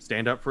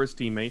stand up for his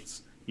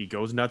teammates. He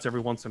goes nuts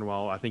every once in a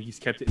while. I think he's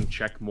kept it in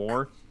check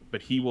more,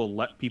 but he will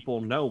let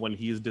people know when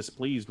he is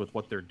displeased with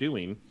what they're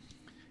doing,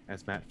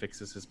 as Matt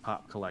fixes his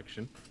pop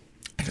collection.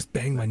 I just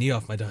banged my knee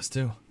off my desk,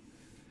 too.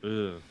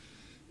 Ugh.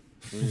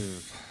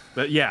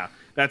 But yeah,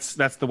 that's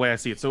the way I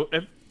see it. So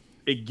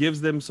it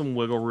gives them some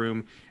wiggle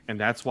room, and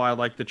that's why I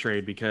like the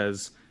trade,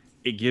 because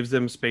it gives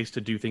them space to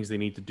do things they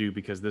need to do,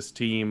 because this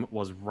team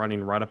was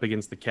running right up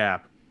against the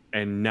cap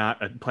and not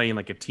playing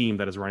like a team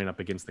that is running up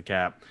against the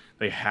cap.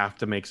 They have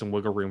to make some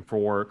wiggle room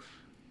for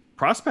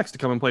prospects to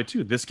come and play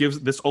too.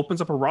 This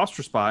opens up a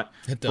roster spot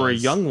for a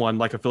young one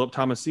like a Philip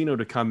Tomasino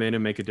to come in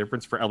and make a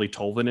difference, for Ellie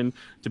Tolvanen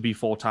to be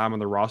full time on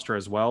the roster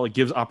as well. It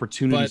gives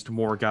opportunities to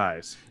more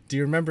guys. Do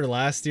you remember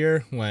last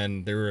year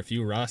when there were a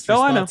few roster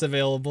spots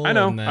available?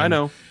 I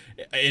know.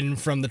 In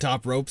from the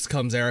top ropes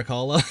comes Erik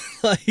Haula.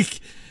 Like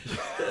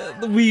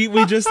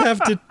we just have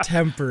to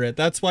temper it.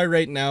 That's why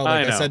right now,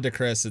 like I said to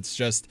Chris, it's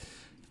just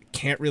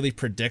can't really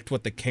predict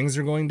what the Kings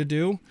are going to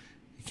do.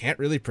 You can't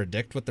really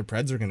predict what the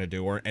Preds are going to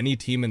do, or any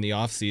team in the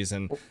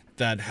offseason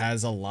that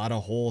has a lot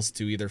of holes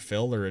to either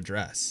fill or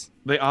address.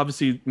 They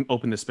obviously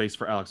opened the space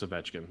for Alex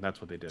Ovechkin. That's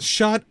what they did.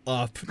 Shut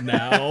up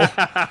now.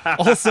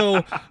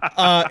 Also,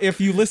 if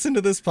you listen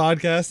to this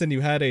podcast and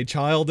you had a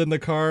child in the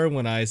car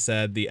when I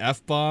said the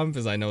F-bomb,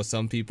 because I know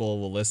some people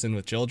will listen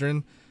with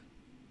children,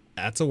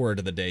 that's a word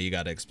of the day you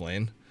got to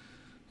explain.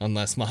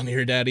 Unless mommy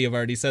or daddy have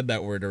already said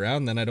that word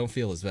around, then I don't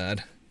feel as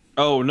bad.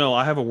 Oh, no,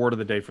 I have a word of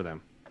the day for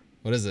them.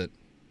 What is it?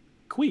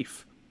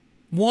 Queef.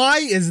 Why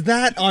is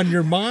that on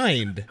your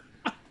mind?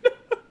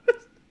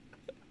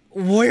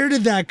 Where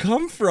did that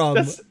come from?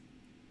 That's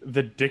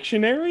the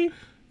dictionary?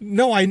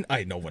 No,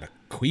 I know what a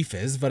queef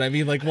is, but I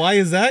mean, like, why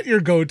is that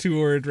your go-to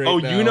word right now? Oh,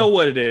 you know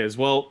what it is.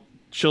 Well,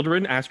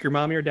 children, ask your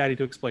mommy or daddy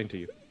to explain to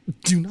you.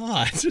 Do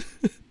not.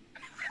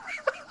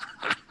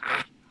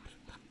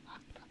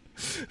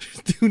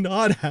 Do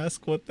not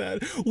ask what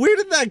that... Where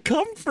did that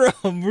come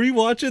from? Were you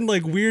watching,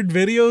 like, weird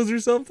videos or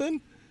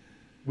something?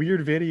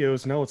 Weird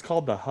videos? No, it's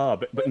called The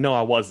Hub. But no,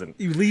 I wasn't.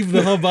 You leave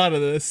The Hub out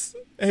of this.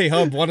 Hey,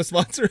 Hub, want to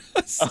sponsor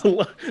us?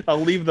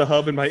 I'll leave The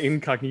Hub in my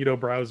incognito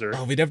browser.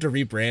 Oh, we'd have to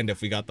rebrand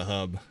if we got The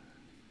Hub.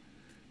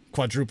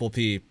 Quadruple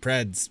P,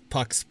 Preds,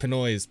 Pucks,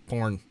 Pinoys,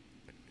 Porn.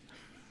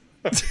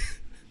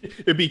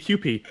 It'd be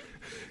QP.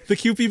 The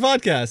QP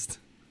podcast.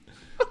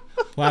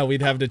 Wow,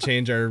 we'd have to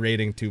change our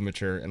rating to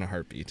mature in a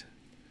heartbeat.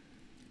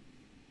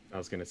 I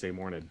was going to say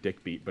more in a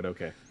dick beat, but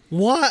okay.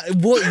 What?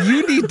 Well,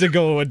 you need to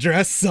go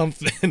address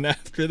something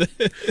after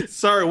this.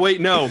 Sorry, wait,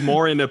 no.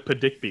 More in a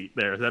dick beat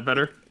there. Is that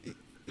better?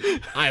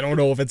 I don't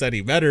know if it's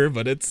any better,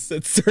 but it's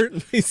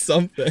certainly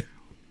something.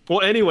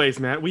 Well, anyways,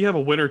 Matt, we have a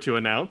winner to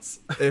announce.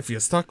 If you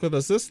stuck with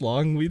us this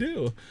long, we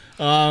do.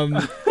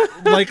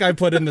 Like I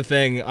put in the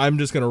thing, I'm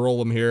just going to roll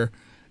them here.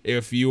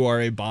 If you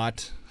are a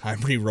bot, I'm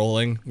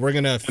re-rolling. We're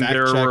going to fact check.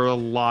 There were a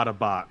lot of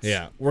bots.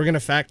 Yeah, we're going to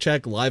fact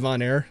check live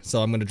on air.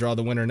 So I'm going to draw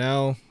the winner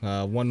now.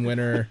 One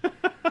winner.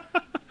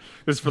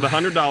 This is for the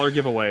 $100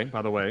 giveaway,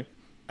 by the way.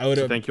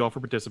 So thank you all for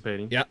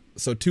participating. Yeah,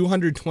 so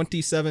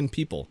 227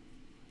 people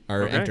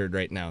are entered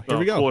right now. Here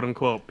we go. Quote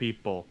unquote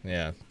people.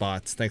 Yeah,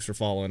 bots. Thanks for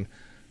following.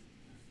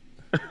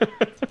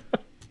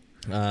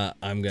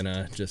 I'm going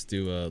to just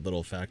do a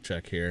little fact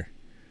check here.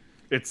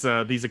 It's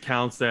these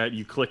accounts that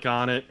you click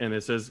on it and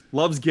it says,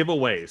 loves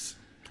giveaways.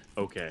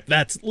 Okay.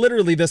 That's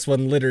literally this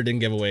one littered in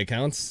giveaway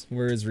accounts.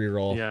 Where is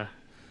reroll? Yeah.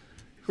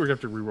 We're going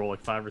to have to reroll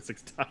like 5 or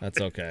 6 times. That's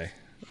okay.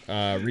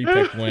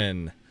 Repick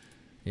win.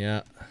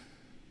 Yeah.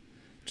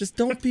 Just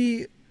don't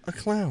be a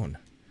clown.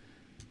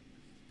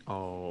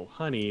 Oh,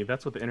 honey,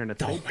 that's what the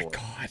internet's made for. Oh, my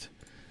God.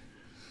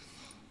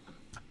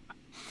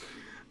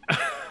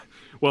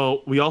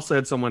 Well, we also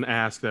had someone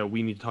ask that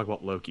we need to talk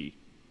about Loki.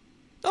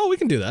 Oh, we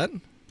can do that.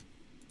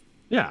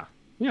 Yeah.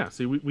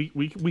 See, we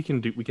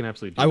can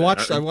absolutely do I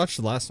that. I watched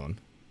the last one.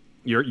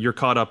 You're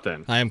caught up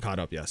then. I am caught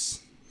up,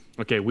 yes.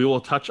 Okay, we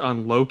will touch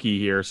on Loki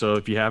here. So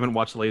if you haven't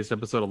watched the latest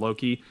episode of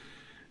Loki,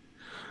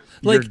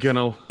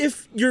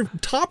 if your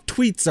top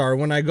tweets are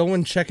when I go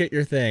and check out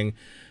your thing,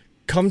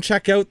 come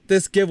check out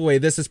this giveaway.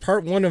 This is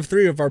part 1 of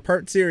 3 of our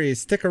part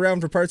series. Stick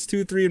around for parts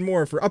 2, 3, and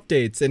more for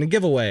updates and a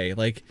giveaway.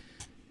 Like,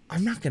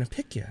 I'm not gonna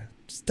pick you.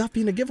 Stop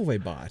being a giveaway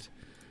bot.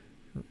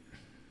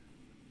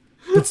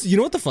 But you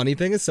know what the funny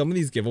thing is? Some of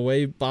these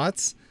giveaway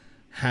bots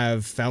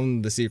have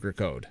found the secret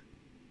code.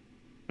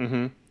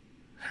 Mm-hmm.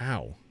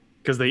 How?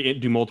 Because they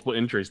do multiple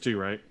entries too,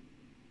 right?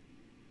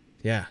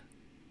 Yeah.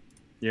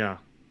 Yeah.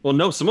 Well,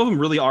 no, some of them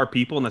really are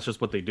people, and that's just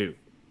what they do.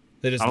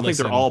 They just I don't think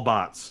they're all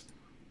bots.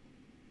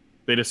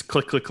 They just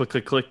click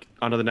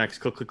onto the next,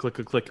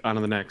 click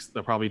onto the next.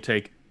 They'll probably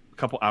take a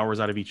couple hours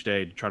out of each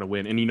day to try to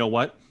win. And you know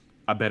what?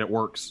 I bet it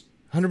works.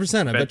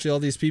 100%. I bet you all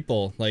these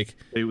people, like...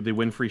 They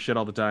win free shit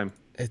all the time.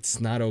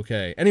 It's not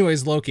okay.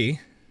 Anyways,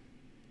 Loki.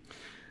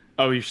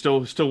 Oh, you're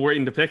still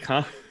waiting to pick,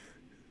 huh?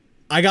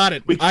 I got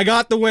it. I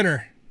got the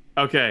winner.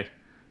 Okay.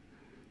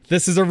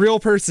 This is a real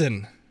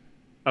person.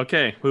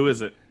 Okay, who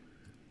is it?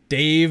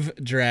 Dave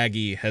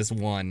Draghi has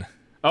won.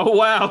 Oh,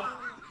 wow.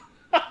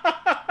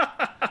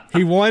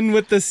 He won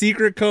with the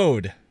secret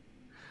code.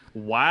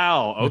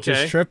 Wow, okay. Which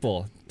is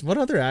triple. What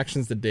other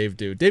actions did Dave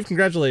do? Dave,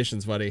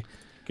 congratulations, buddy.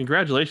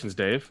 Congratulations,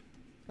 Dave.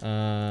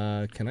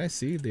 Can I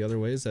see the other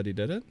ways that he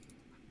did it?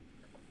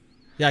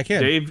 Yeah, I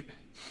can.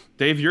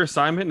 Dave, your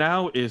assignment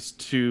now is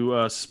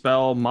to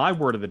spell my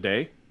word of the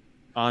day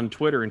on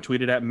Twitter and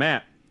tweet it at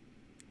Matt.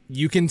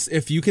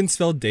 If you can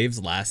spell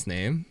Dave's last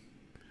name,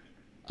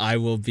 I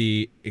will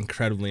be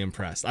incredibly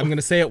impressed. I'm going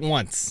to say it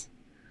once.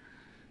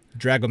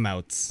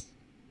 Dragomouts.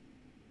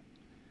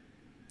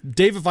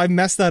 Dave, if I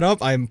messed that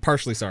up, I'm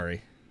partially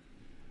sorry.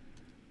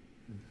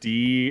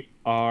 D-R-A-G-O-M-O-U-T-S.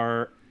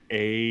 Ragomautz.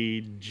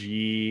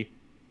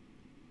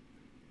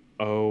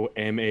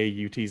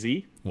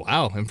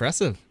 Wow,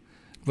 impressive.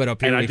 But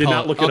up here, and I did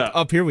not look it up.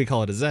 Up here, we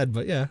call it a Z,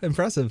 but yeah,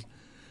 impressive.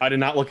 I did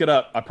not look it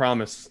up. I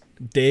promise.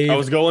 Dave, I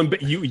was going,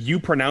 but you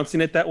pronouncing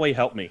it that way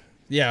helped me.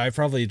 Yeah, I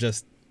probably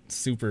just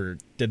super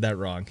did that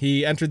wrong.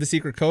 He entered the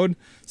secret code,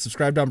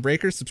 subscribed on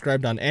Breaker,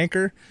 subscribed on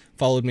Anchor,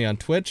 followed me on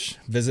Twitch,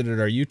 visited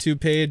our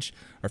YouTube page,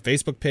 our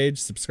Facebook page,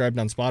 subscribed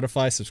on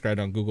Spotify, subscribed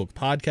on Google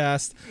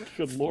Podcast.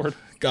 Good Lord.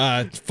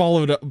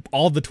 Followed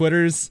all the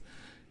Twitters,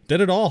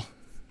 did it all.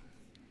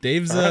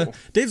 Dave's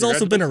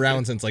also been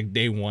around since like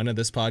day one of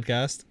this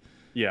podcast.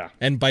 Yeah.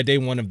 And by day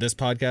one of this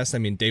podcast, I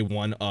mean day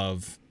one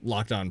of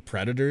Locked On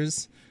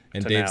Predators,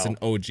 and Dave's an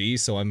OG,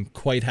 so I'm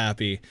quite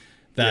happy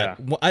that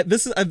I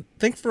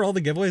think for all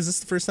the giveaways, this is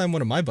the first time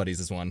one of my buddies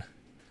has won,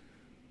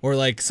 or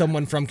like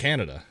someone from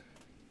Canada.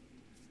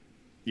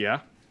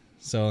 Yeah.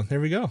 So there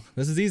we go.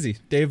 This is easy.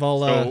 Dave,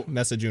 I'll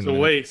message you. So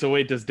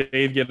wait, does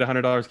Dave get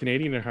 $100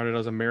 Canadian or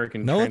 $100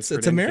 American? No, it's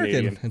American.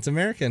 Canadian? It's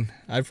American.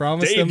 I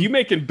promised him. Dave, you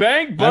making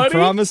bank, buddy? I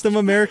promised him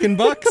American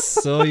bucks,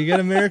 so you get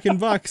American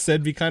bucks.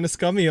 It'd be kind of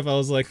scummy if I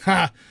was like,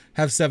 have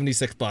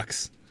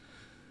 $76.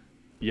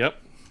 Yep.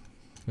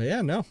 But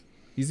yeah, no,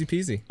 easy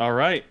peasy. All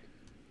right.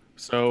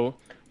 So,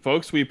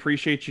 folks, we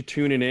appreciate you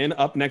tuning in.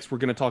 Up next, we're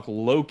going to talk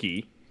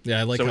Loki.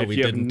 Yeah, I like how we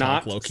didn't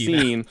talk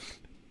Loki.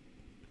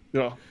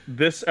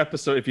 This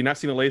episode, if you've not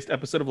seen the latest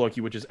episode of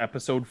Loki, which is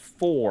episode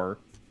 4,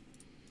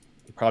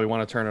 you probably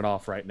want to turn it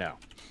off right now.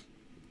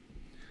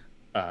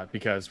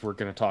 Because we're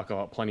going to talk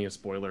about plenty of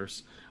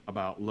spoilers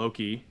about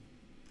Loki.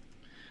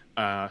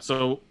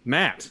 So,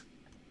 Matt,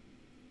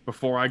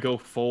 before I go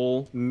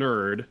full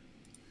nerd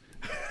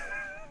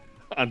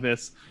on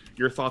this,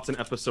 your thoughts on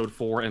episode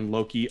 4 and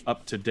Loki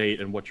up to date,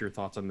 and what your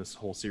thoughts on this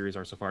whole series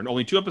are so far. And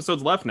only 2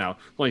 episodes left now.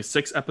 Only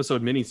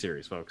 6-episode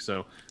miniseries, folks.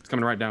 So it's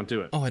coming right down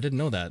to it. Oh, I didn't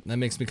know that. That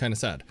makes me kind of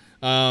sad.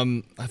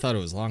 I thought it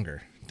was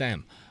longer.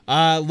 Damn.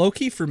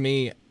 Loki, for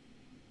me,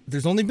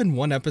 there's only been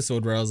 1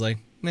 episode where I was like,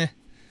 meh.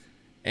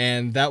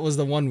 And that was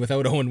the one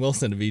without Owen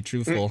Wilson, to be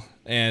truthful.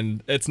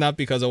 And it's not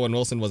because Owen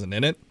Wilson wasn't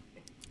in it,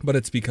 but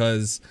it's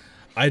because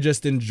I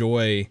just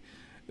enjoy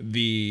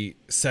the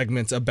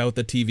segments about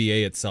the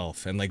TVA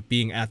itself and like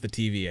being at the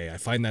TVA. I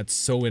find that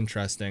so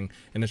interesting,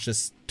 and it's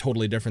just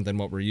totally different than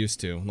what we're used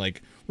to.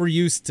 Like, we're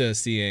used to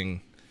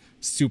seeing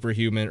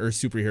superhuman or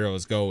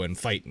superheroes go and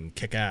fight and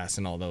kick ass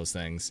and all those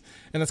things,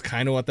 and that's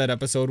kind of what that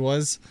episode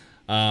was.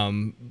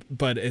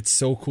 But it's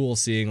so cool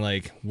seeing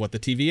like what the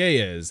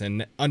TVA is,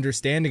 and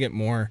understanding it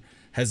more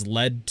has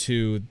led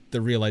to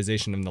the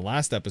realization in the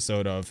last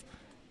episode of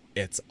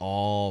it's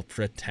all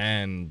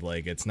pretend,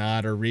 like it's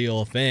not a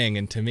real thing.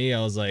 And to me,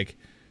 I was like,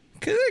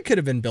 it could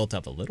have been built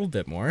up a little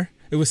bit more.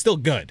 It was still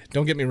good,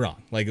 don't get me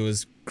wrong, like it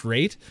was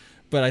great,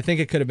 but I think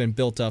it could have been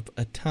built up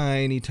a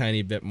tiny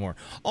bit more.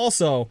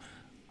 Also,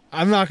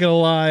 I'm not gonna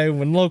lie,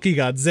 when Loki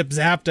got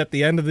zip-zapped at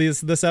the end of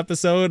this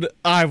episode,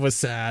 I was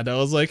sad. I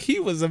was like, he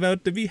was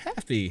about to be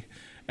happy,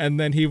 and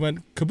then he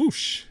went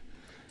kaboosh.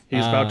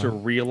 He's about to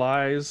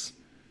realize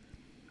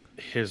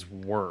his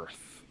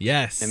worth.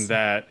 Yes. And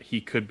that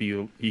he could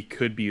be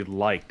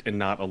liked and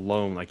not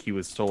alone. Like he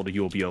was told he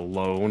will be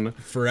alone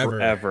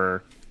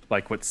forever.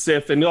 Like with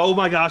Sif. And oh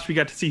my gosh, we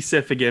got to see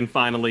Sif again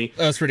finally.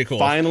 That was pretty cool.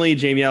 Finally,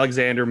 Jamie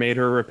Alexander made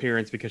her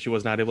appearance because she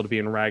was not able to be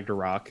in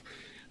Ragnarok.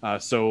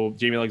 So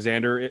Jamie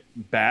Alexander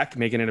back,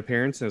 making an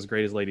appearance, and as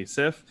great as Lady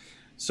Sif.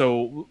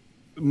 So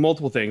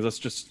multiple things. Let's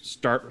just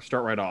start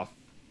right off.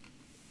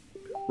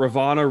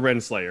 Ravonna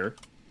Renslayer.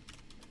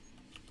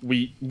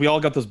 We all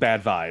got those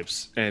bad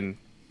vibes in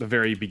the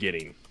very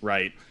beginning,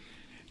 right?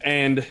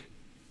 And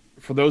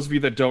for those of you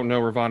that don't know,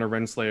 Ravonna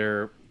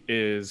Renslayer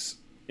is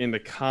in the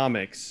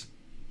comics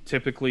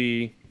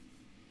typically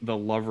the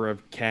lover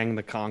of Kang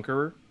the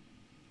Conqueror,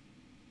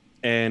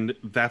 and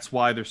that's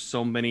why there's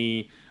so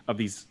many of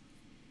these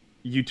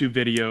YouTube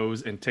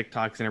videos and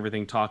TikToks and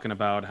everything talking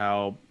about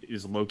how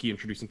is Loki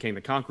introducing Kang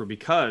the Conqueror,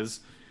 because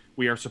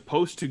we are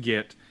supposed to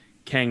get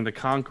Kang the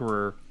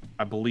Conqueror,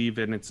 I believe,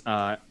 and it's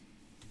I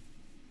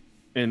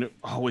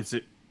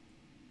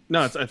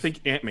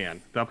think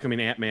Ant-Man, the upcoming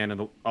Ant-Man and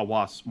the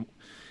Wasp.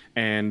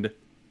 And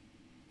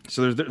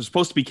so there's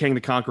supposed to be Kang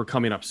the Conqueror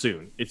coming up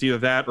soon. It's either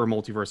that or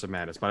Multiverse of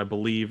Madness, but I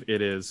believe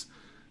it is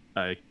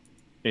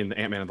in the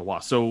Ant-Man and the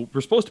Wasp. So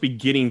we're supposed to be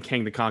getting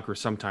Kang the Conqueror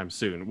sometime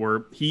soon,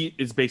 where he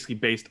is basically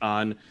based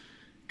on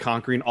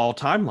conquering all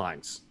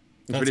timelines.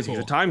 That's cool.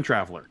 He's a time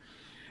traveler.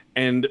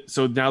 And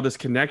so now this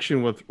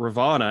connection with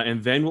Ravonna,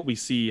 and then what we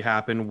see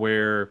happen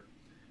where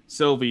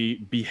Sylvie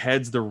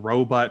beheads the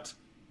robot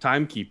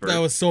timekeeper. That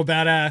was so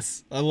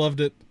badass. I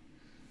loved it.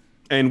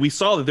 And we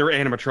saw that they were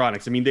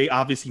animatronics. I mean, they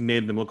obviously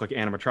made them look like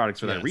animatronics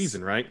for that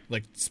reason, right?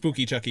 Like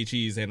spooky Chuck E.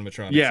 Cheese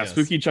animatronics. Yeah, yes.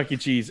 Spooky Chuck E.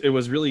 Cheese. It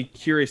was really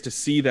curious to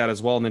see that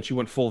as well. And then she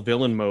went full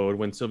villain mode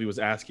when Sylvie was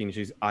asking.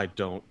 She's, I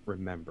don't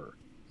remember.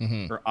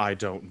 Or I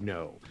don't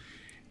know.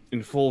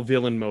 In full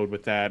villain mode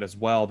with that as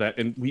well. That,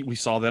 and we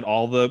saw that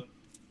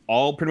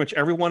all pretty much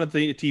everyone at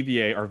the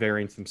TVA are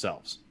variants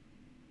themselves.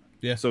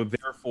 Yeah. So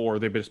therefore,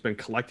 they've just been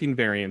collecting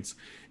variants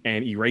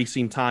and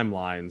erasing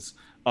timelines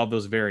of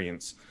those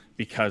variants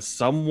because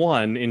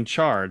someone in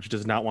charge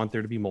does not want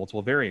there to be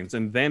multiple variants.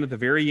 And then at the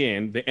very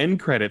end, the end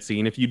credit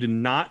scene, if you did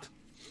not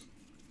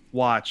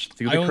watch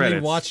through the credits. I only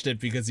watched it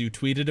because you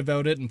tweeted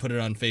about it and put it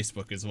on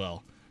Facebook as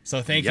well.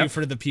 So thank you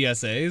for the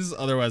PSAs.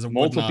 Otherwise,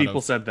 multiple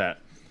people said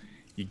that.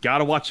 You got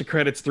to watch the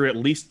credits through at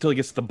least until it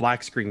gets to the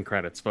black screen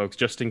credits, folks,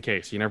 just in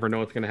case. You never know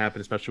what's going to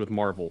happen, especially with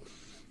Marvel.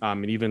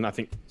 And even I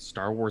think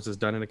Star Wars has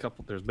done it a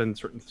couple. There's been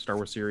certain Star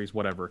Wars series,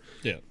 whatever.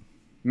 Yeah.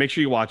 Make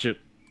sure you watch it.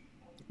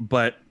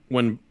 But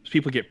when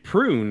people get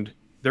pruned,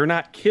 they're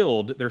not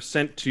killed. They're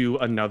sent to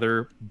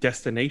another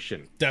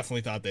destination.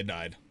 Definitely thought they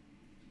died.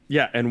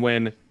 Yeah, and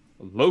when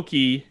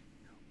Loki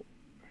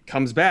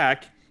comes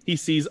back, he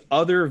sees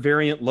other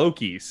variant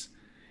Lokis,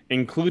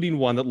 including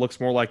one that looks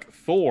more like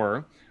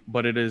Thor,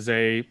 but it is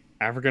a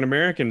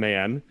African-American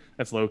man.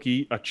 That's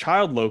Loki, a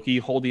child Loki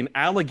holding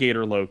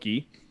alligator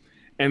Loki,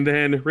 and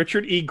then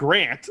Richard E.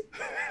 Grant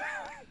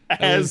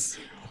as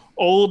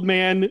old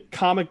man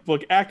comic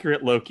book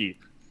accurate Loki.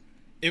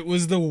 It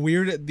was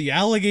the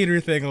alligator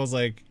thing. I was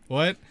like,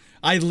 what?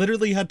 I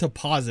literally had to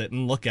pause it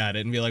and look at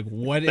it and be like,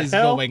 what is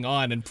going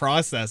on, and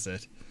process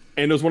it.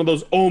 And it was one of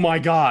those, oh my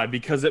God,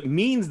 because it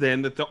means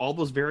then that all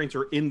those variants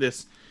are in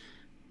this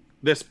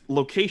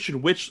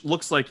location, which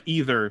looks like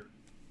either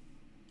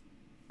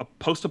a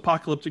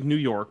post-apocalyptic New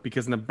York,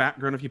 because in the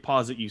background, if you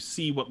pause it, you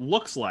see what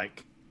looks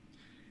like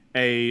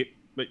a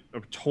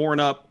torn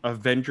up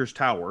Avengers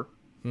Tower.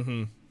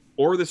 Mm-hmm.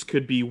 Or this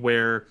could be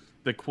where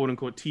the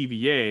quote-unquote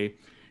TVA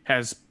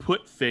has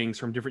put things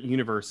from different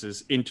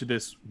universes into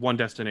this one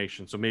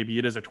destination. So maybe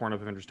it is a torn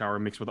up Avengers Tower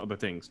mixed with other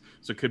things.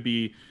 So it could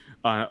be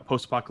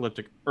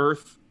post-apocalyptic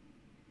Earth,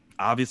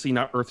 obviously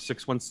not Earth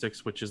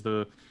 616, which is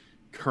the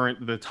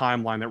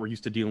timeline that we're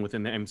used to dealing with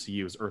in the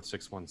MCU is Earth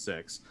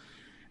 616.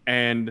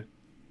 And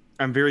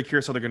I'm very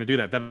curious how they're going to do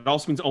that. That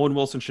also means Owen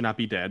Wilson should not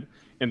be dead,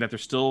 and that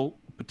there's still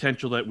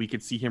potential that we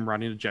could see him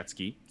riding a jet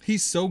ski.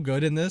 He's so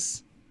good in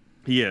this.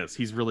 He is.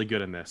 He's really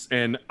good in this.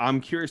 And I'm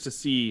curious to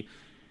see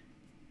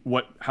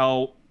what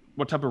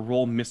type of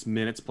role Miss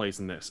Minutes plays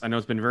in this. I know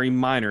it's been very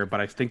minor, but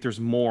I think there's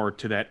more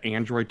to that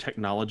android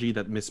technology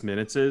that Miss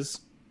Minutes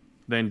is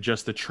than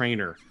just the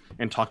trainer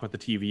and talk about the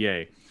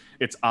TVA.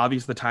 It's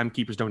obvious the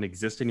timekeepers don't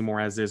exist anymore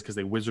as is because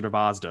they Wizard of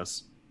Oz'd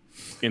us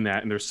in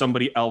that, and there's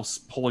somebody else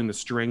pulling the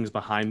strings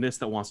behind this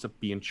that wants to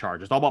be in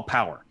charge. It's all about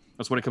power.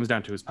 That's what it comes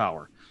down to, is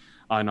power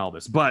in all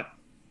this. But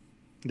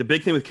the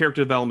big thing with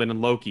character development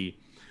in Loki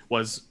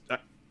was,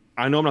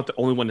 I know I'm not the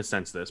only one to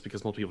sense this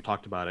because multiple people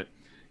talked about it.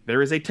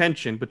 There is a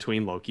tension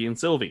between Loki and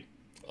Sylvie.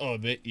 Oh,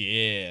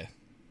 yeah.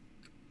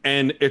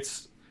 And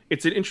it's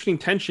an interesting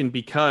tension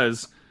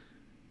because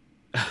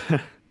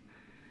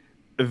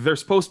they're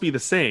supposed to be the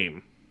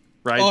same,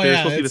 right? Oh, they're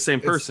supposed to be the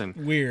same person.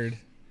 Weird.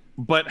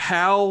 But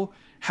how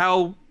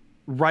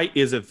right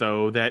is it,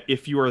 though, that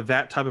if you are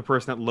that type of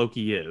person that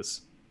Loki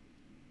is,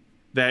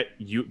 that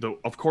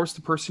of course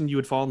the person you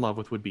would fall in love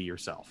with would be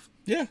yourself.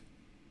 Yeah.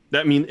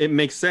 I mean, it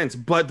makes sense,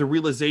 but the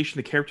realization,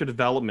 the character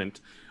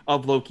development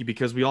of Loki,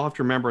 because we all have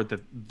to remember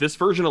that this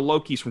version of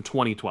Loki is from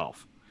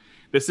 2012.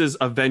 This is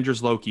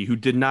Avengers Loki, who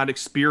did not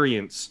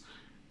experience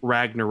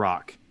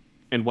Ragnarok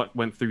and what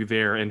went through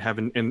there and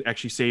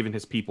actually saving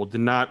his people,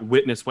 did not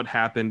witness what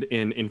happened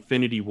in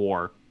Infinity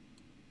War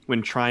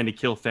when trying to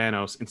kill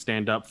Thanos and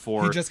stand up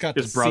for his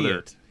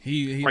brother.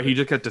 He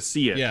just got to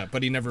see it. Yeah,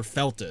 but he never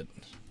felt it.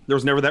 There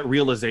was never that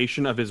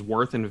realization of his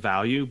worth and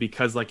value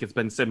because, like it's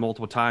been said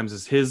multiple times,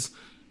 is his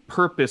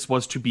purpose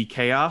was to be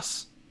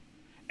chaos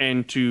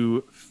and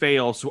to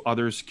fail so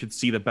others could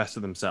see the best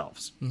of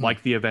themselves,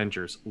 like the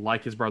Avengers,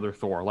 like his brother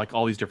Thor, like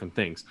all these different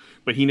things.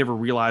 But he never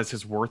realized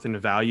his worth and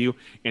value.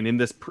 And in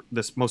this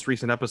most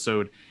recent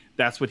episode,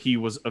 that's what he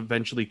was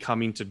eventually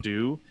coming to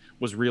do,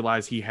 was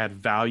realize he had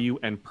value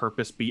and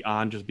purpose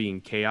beyond just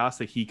being chaos,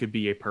 that he could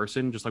be a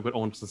person, just like what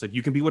Owen said.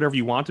 You can be whatever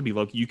you want to be,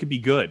 Loki. You could be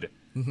good.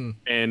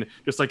 And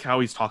just like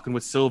how he's talking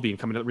with Sylvie and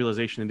coming to that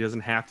realization, it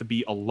doesn't have to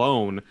be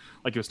alone,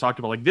 like it was talked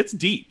about. Like, that's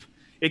deep.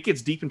 It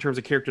gets deep in terms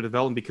of character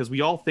development because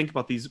we all think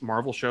about these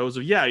Marvel shows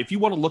of, yeah, if you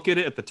want to look at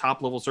it at the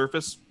top level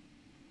surface,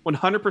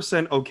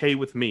 100% okay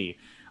with me.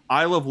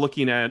 I love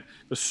looking at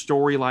the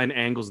storyline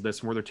angles of this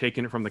and where they're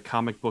taking it from the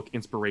comic book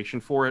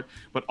inspiration for it,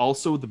 but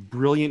also the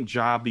brilliant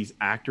job these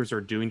actors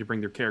are doing to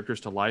bring their characters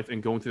to life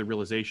and going through the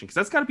realization. Because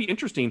that's got to be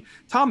interesting.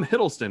 Tom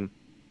Hiddleston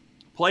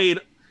played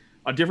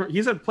a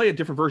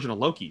different version of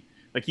Loki.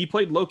 Like, he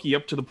played Loki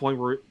up to the point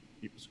where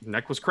his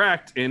neck was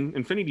cracked in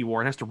Infinity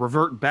War and has to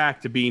revert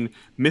back to being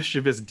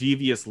mischievous,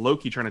 devious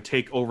Loki trying to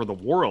take over the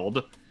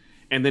world,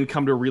 and then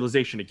come to a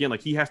realization again.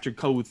 Like, he has to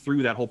go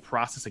through that whole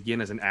process again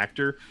as an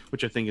actor,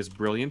 which I think is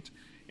brilliant,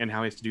 and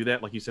how he has to do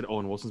that. Like you said,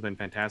 Owen Wilson's been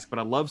fantastic, but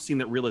I love seeing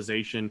that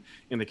realization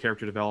in the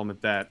character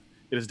development that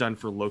it has done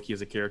for Loki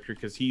as a character,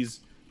 because he's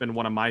been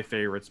one of my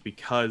favorites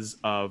because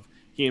of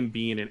him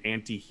being an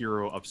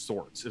anti-hero of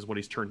sorts, is what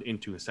he's turned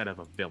into instead of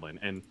a villain.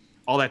 And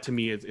all that to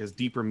me is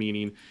deeper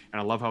meaning,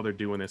 and I love how they're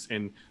doing this,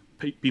 and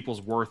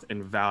people's worth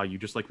and value,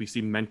 just like we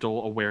see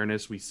mental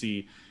awareness, we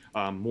see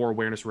more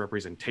awareness of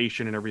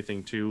representation and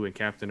everything too, and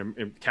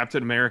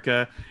Captain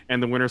America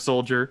and the Winter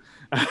Soldier,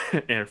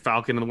 and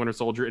Falcon and the Winter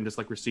Soldier, and just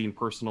like we're seeing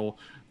personal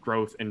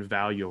growth and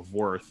value of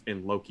worth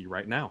in Loki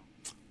right now.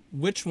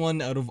 Which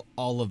one out of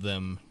all of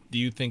them do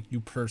you think you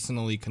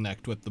personally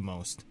connect with the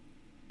most?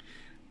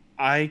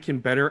 I can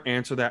better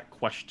answer that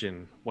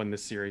question when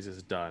this series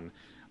is done.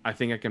 I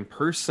think I can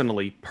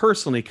personally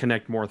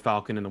connect more with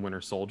Falcon and the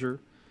Winter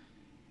Soldier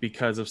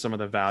because of some of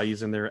the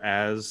values in there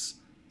as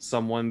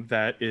someone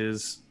that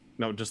is,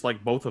 just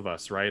like both of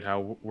us, right?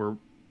 How we're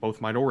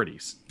both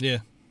minorities. Yeah.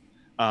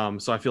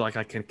 So I feel like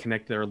I can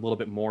connect there a little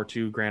bit more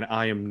too. Granted,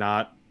 I am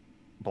not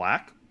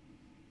black,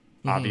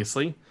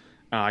 obviously.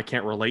 I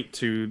can't relate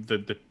to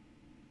the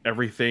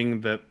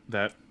everything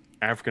that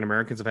African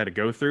Americans have had to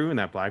go through and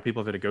that black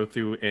people have had to go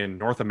through in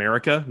North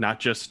America, not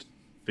just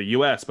the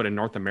US, but in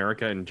North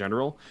America in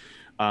general.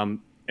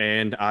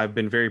 And I've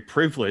been very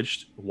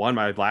privileged. One,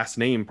 my last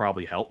name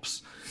probably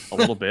helps a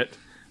little bit.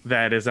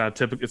 That is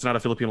it's not a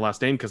Filipino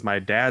last name because my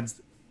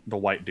dad's the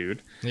white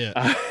dude.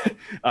 Yeah.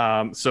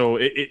 So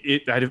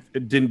I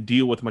didn't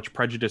deal with much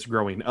prejudice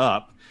growing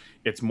up.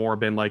 It's more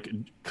been like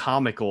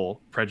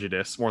comical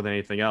prejudice more than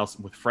anything else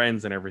with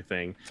friends and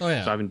everything. Oh,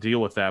 yeah. So I haven't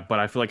deal with that, but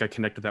I feel like I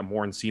connected that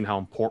more and seen how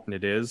important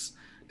it is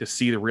to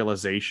see the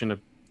realization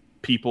of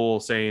people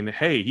saying,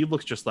 hey, he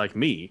looks just like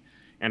me,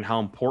 and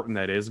how important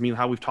that is. I mean,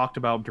 how we've talked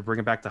about, to bring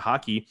it back to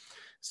hockey,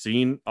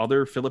 seeing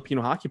other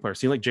Filipino hockey players,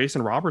 seeing like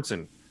Jason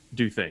Robertson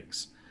do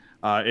things.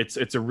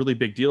 It's a really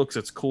big deal because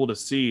it's cool to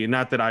see. And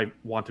not that I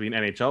want to be an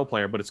NHL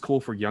player, but it's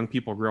cool for young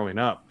people growing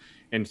up.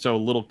 And so a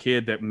little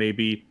kid that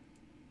maybe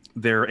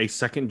they're a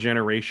second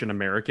generation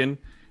American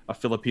of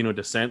Filipino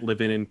descent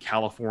living in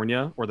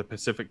California or the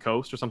Pacific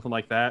Coast or something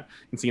like that,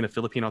 and seeing a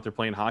Filipino out there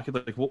playing hockey,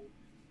 like, well,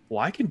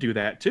 I can do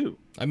that too.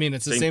 I mean,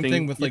 it's the same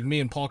thing with like me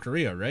and Paul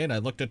Correa, right? I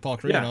looked at Paul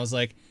Correa and I was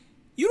like,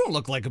 you don't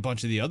look like a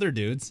bunch of the other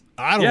dudes.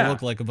 I don't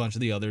look like a bunch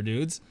of the other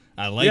dudes.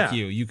 I like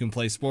you. You can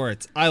play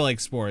sports. I like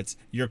sports.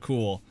 You're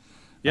cool.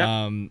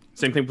 Yeah.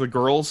 Same thing with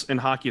girls in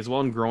hockey as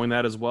well, and growing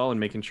that as well, and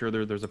making sure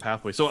there's a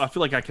pathway. So I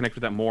feel like I connect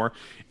with that more.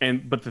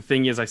 But the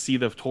thing is, I see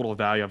the total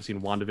value. I've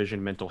seen WandaVision,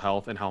 mental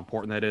health, and how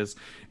important that is.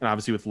 And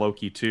obviously with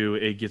Loki too,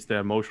 it gets the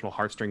emotional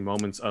heartstring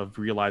moments of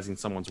realizing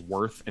someone's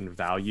worth and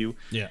value.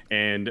 Yeah.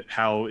 And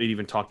how it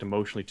even talked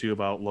emotionally too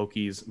about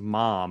Loki's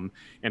mom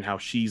and how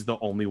she's the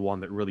only one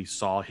that really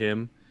saw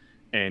him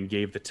and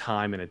gave the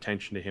time and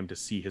attention to him to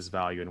see his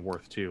value and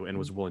worth too, and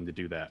was willing to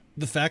do that.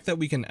 The fact that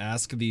we can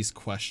ask these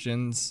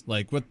questions,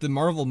 like with the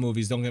Marvel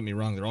movies, don't get me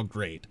wrong, they're all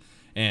great.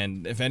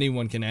 And if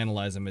anyone can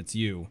analyze them, it's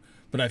you.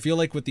 But I feel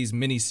like with these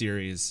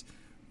miniseries,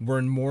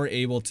 we're more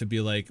able to be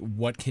like,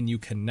 what can you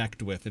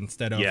connect with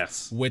instead of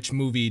which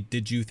movie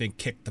did you think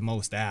kicked the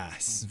most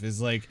ass? It's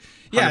like,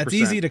 yeah, 100%. It's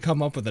easy to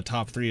come up with a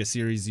top 3 of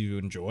series you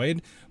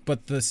enjoyed,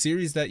 but the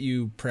series that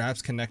you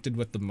perhaps connected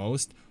with the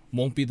most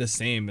won't be the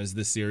same as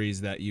the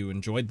series that you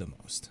enjoyed the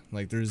most.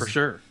 Like there's for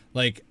sure.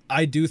 Like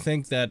I do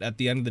think that at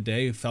the end of the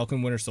day,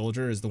 Falcon Winter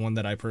Soldier is the one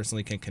that I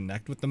personally can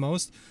connect with the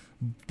most.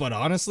 But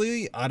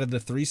honestly, out of the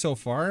 3 so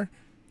far,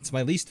 it's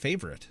my least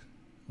favorite.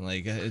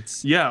 Like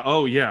it's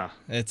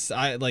It's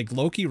like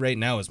Loki right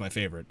now is my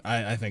favorite.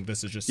 I think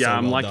this is just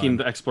I'm well liking done.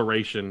 The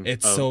exploration.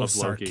 It's of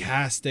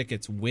sarcastic.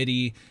 It's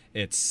witty.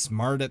 It's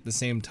smart at the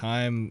same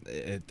time.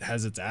 It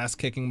has its ass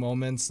kicking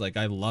moments. Like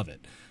I love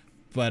it.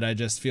 But I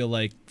just feel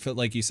like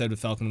you said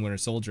with Falcon Winter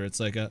Soldier, it's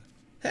like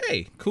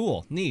hey,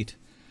 cool, neat.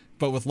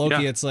 But with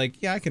Loki, it's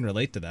like, I can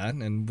relate to that.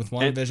 And with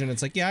WandaVision,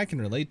 it's like, I can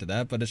relate to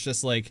that. But it's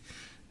just like,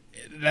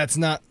 that's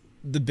not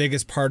the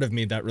biggest part of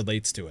me that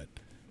relates to it.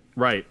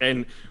 Right.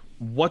 And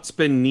what's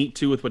been neat,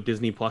 too, with what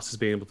Disney Plus has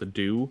been able to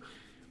do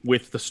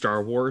with the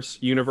Star Wars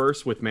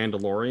universe, with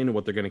Mandalorian, and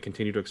what they're going to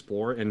continue to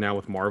explore, and now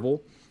with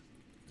Marvel,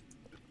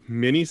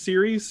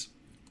 miniseries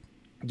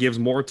gives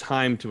more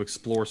time to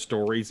explore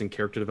stories and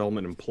character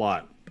development and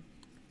plot.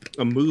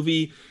 A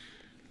movie,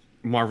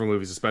 Marvel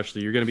movies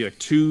especially, you're going to be like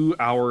 2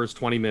 hours,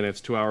 20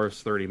 minutes, 2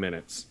 hours, 30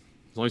 minutes.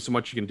 There's only so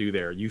much you can do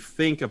there. You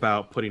think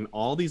about putting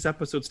all these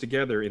episodes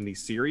together in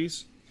these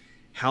series,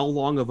 how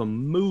long of a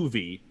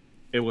movie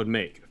it would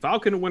make.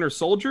 Falcon and Winter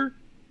Soldier,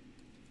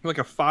 like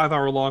a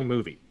 5-hour long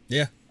movie.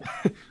 Yeah.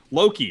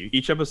 Loki,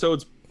 each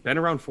episode's been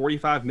around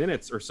 45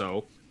 minutes or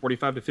so,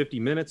 45 to 50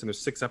 minutes, and there's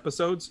 6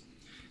 episodes.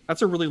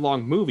 That's a really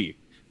long movie.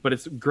 But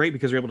it's great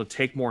because you're able to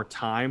take more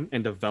time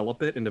and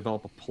develop it and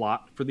develop a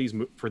plot for these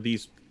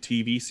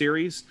TV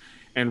series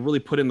and really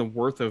put in the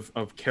worth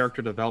of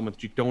character development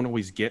that you don't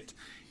always get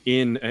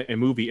in a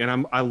movie.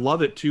 And I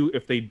love it too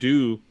if they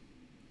do,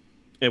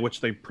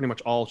 which they pretty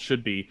much all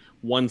should be,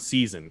 one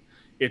season.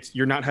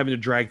 You're not having to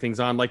drag things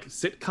on. Like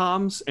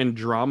sitcoms and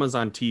dramas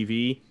on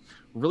TV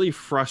really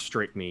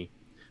frustrate me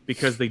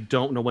because they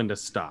don't know when to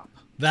stop.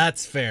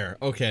 That's fair.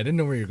 Okay, I didn't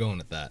know where you're going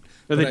with that.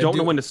 No, they don't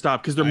know when to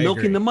stop because they're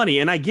milking the money,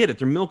 and I get it.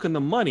 They're milking the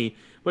money.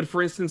 But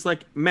for instance,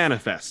 like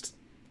Manifest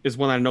is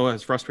one I know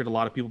has frustrated a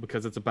lot of people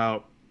because it's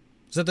about...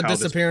 Is that the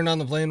disappearing on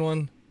the plane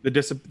one?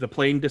 the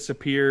plane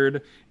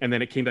disappeared, and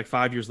then it came back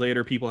 5 years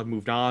later. People have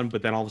moved on,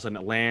 but then all of a sudden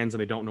it lands,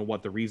 and they don't know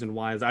what the reason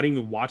why is. I didn't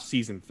even watch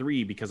season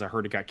 3 because I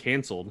heard it got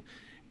canceled,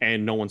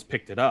 and no one's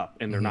picked it up,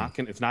 and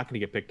it's not gonna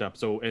get picked up.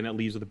 So, and it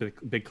leaves with a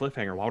big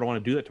cliffhanger. Why would I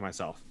want to do that to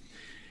myself?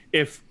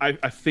 If I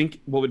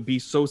think what would be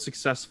so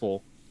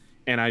successful,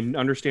 and I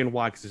understand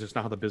why, because it's just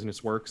not how the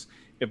business works.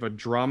 If a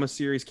drama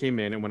series came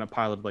in and when a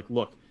pilot like,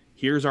 look,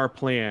 here's our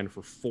plan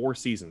for 4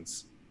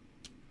 seasons.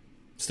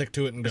 Stick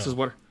to it and go.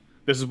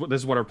 This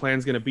is what our plan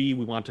is going to be.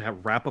 We want to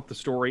wrap up the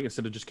story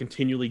instead of just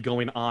continually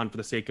going on for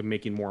the sake of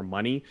making more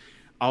money.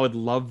 I would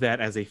love that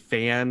as a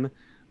fan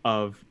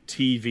of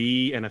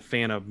TV and a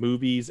fan of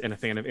movies and a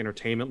fan of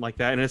entertainment like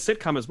that. And a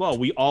sitcom as well.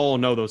 We all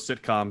know those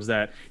sitcoms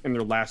that in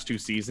their last 2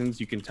 seasons,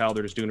 you can tell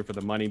they're just doing it for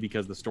the money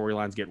because the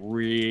storylines get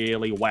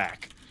really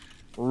whack.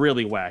 And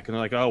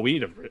they're like, oh, we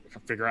need to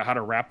figure out how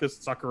to wrap this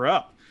sucker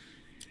up.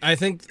 I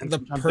think the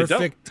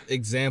perfect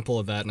example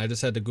of that, and I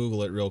just had to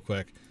Google it real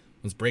quick,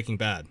 was Breaking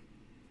Bad.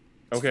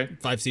 Okay.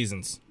 5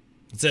 seasons.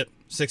 That's it.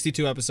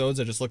 62 episodes.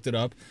 I just looked it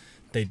up.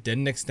 They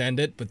didn't extend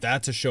it, but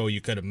that's a show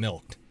you could have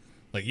milked.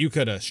 Like, you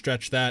could have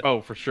stretched that.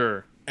 Oh, for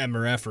sure.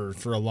 MRFer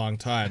for a long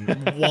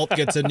time. Walt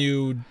gets a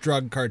new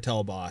drug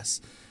cartel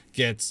boss.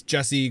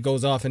 Jesse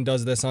goes off and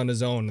does this on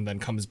his own and then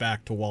comes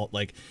back to Walt.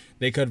 Like,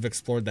 they could have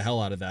explored the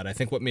hell out of that. I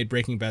think what made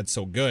Breaking Bad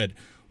so good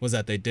was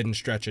that they didn't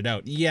stretch it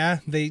out. Yeah,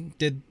 they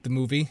did the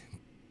movie,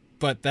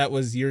 but that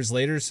was years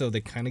later, so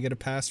they kind of get a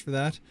pass for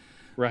that.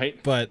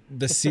 Right. But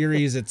the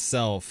series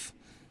itself,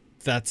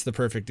 that's the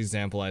perfect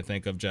example, I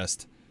think, of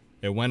just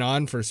it went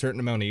on for a certain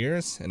amount of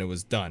years and it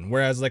was done.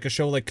 Whereas like a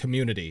show like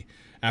Community,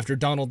 after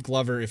Donald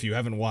Glover, if you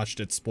haven't watched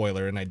it,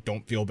 spoiler, and I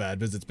don't feel bad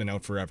because it's been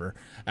out forever.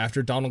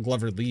 After Donald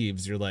Glover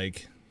leaves, you're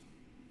like,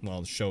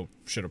 well, the show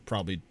should have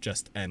probably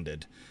just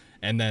ended.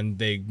 And then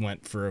they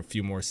went for a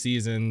few more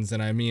seasons.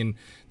 And I mean,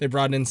 they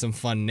brought in some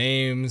fun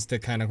names to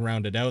kind of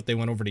round it out. They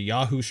went over to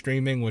Yahoo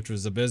streaming, which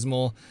was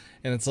abysmal.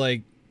 And it's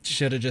like,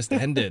 should have just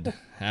ended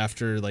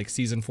after like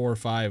season 4 or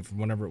 5,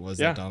 whenever it was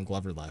that Donald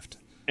Glover left.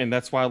 And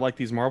that's why I like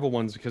these Marvel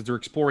ones, because they're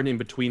exploring in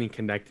between and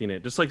connecting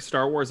it. Just like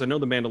Star Wars, I know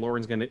the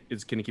Mandalorian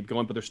is gonna keep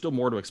going, but there's still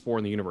more to explore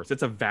in the universe.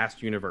 It's a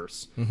vast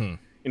universe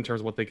in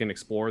terms of what they can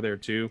explore there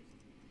too.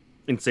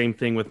 And same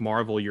thing with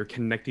Marvel, you're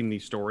connecting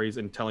these stories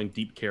and telling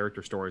deep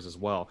character stories as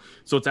well.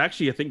 So it's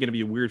actually, I think, going to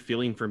be a weird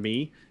feeling for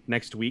me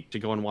next week to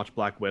go and watch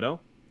Black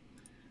Widow,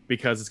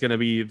 because it's going to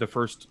be the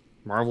first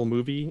Marvel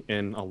movie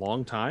in a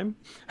long time.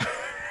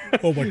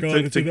 Oh my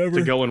god,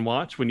 to go and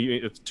watch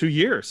it's 2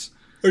 years.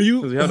 Are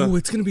you?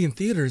 It's going to be in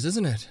theaters,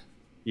 isn't it?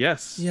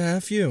 Yes. Yeah,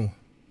 F you.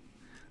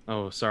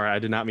 Oh, sorry, I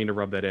did not mean to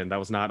rub that in. That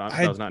was not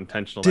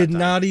intentional. Did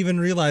not even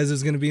realize it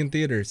was going to be in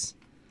theaters.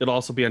 It'll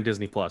also be on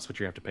Disney Plus, but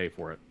you have to pay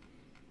for it.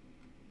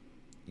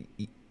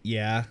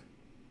 Yeah.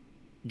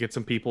 Get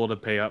some people to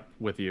pay up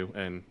with you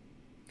and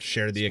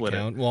share the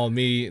account. Well,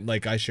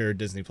 I share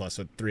Disney Plus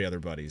with 3 other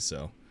buddies,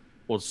 so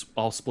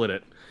I'll split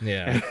it.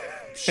 Yeah.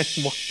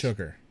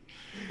 Sugar.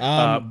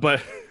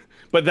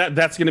 But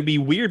that's going to be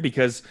weird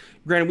because,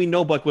 granted, we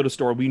know Black Widow's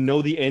story. We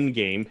know the end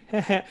game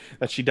that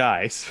she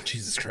dies.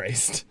 Jesus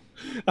Christ.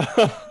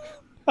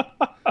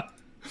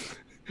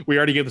 We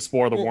already gave the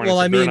spoiler warning. Well,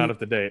 I mean, not up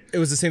to date. It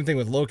was the same thing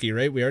with Loki,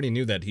 right? We already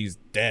knew that he's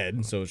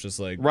dead, so it's just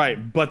like...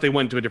 Right, but they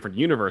went to a different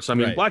universe. I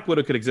mean, right. Black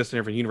Widow could exist in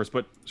a different universe,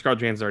 but Scarlett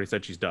Johansson already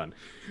said she's done.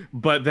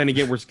 But then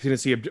again, we're going to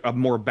see a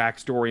more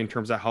backstory in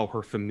terms of how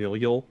her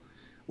familial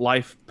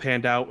life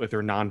panned out with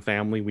her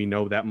non-family. We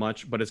know that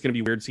much, but it's going to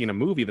be weird seeing a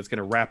movie that's going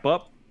to wrap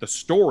up the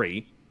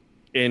story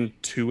in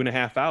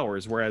 2.5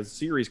 hours, whereas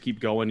series keep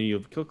going and you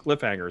have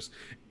cliffhangers.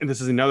 And this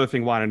is another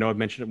thing why I know I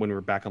mentioned it when we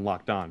were back on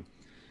Locked On.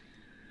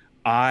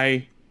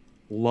 I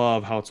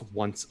love how it's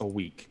once a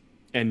week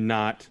and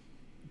not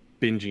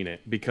binging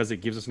it, because it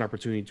gives us an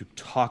opportunity to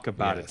talk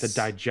about it, to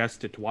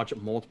digest it, to watch it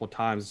multiple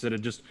times instead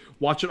of just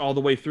watch it all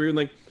the way through and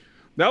like,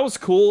 that was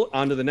cool,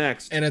 on to the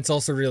next. And it's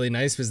also really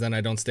nice because then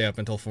I don't stay up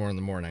until 4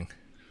 a.m.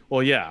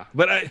 Well, yeah,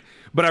 but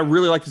I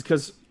really like this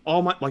because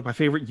all my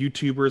favorite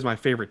YouTubers, my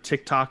favorite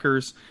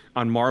TikTokers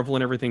on Marvel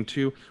and everything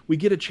too, we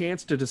get a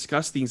chance to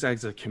discuss these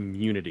as a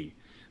community.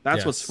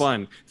 That's what's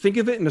fun. Think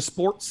of it in a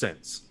sports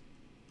sense.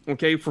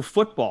 Okay, for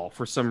football,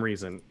 for some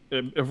reason,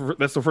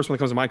 that's the first one that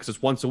comes to mind because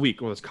it's once a week.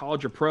 Whether it's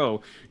college or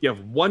pro, you have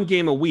one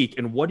game a week,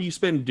 and what do you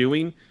spend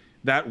doing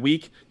that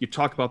week? You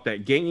talk about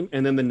that game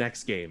and then the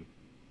next game.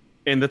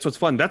 And that's what's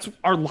fun. That's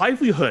our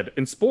livelihood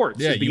in sports.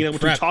 Yeah, being able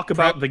to talk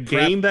about the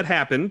game that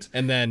happened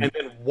and then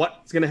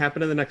what's going to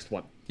happen in the next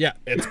one. Yeah,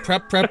 it's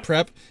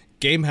prep.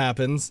 Game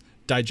happens.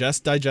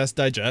 Digest.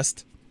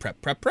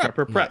 Prep.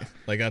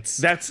 Like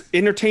that's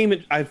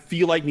entertainment. I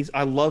feel like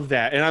I love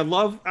that, and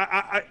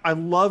I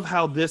love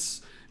how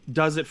this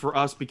does it for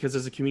us, because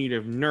as a community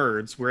of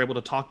nerds, we're able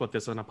to talk about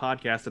this on a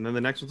podcast, and then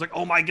the next one's like,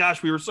 oh my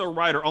gosh, we were so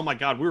right, or oh my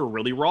god, we were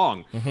really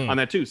wrong on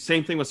that too.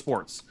 Same thing with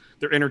sports.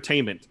 They're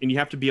entertainment, and you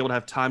have to be able to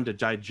have time to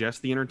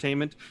digest the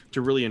entertainment,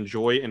 to really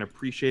enjoy and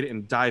appreciate it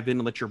and dive in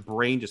and let your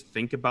brain just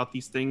think about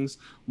these things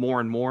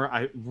more and more.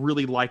 I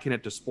really liken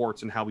it to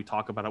sports and how we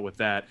talk about it with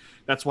that.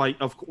 That's why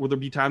will there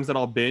be times that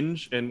I'll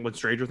binge, and when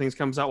Stranger Things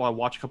comes out, will I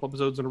watch a couple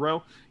episodes in a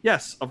row?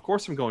 Yes, of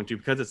course I'm going to,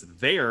 because it's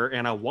there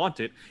and I want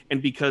it,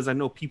 and because I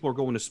know people are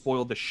going to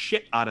spoil the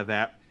shit out of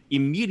that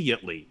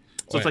immediately.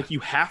 So it's like you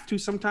have to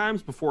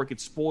sometimes before it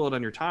gets spoiled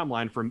on your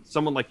timeline from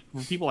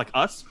people like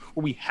us,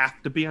 where we have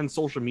to be on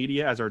social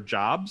media as our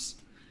jobs.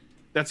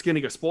 That's going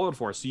to get spoiled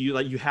for us. So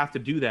you have to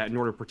do that in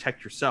order to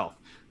protect yourself.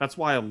 That's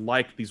why I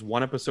like these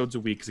 1 episodes a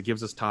week, because it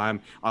gives us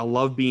time. I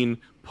love being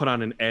put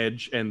on an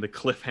edge and the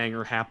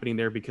cliffhanger happening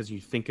there, because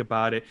you think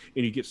about it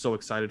and you get so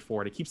excited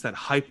for it. It keeps that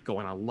hype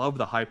going. I love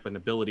the hype and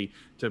ability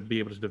to be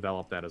able to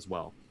develop that as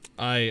well.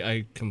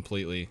 I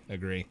completely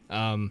agree.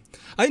 I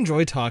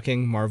enjoy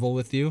talking Marvel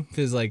with you,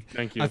 because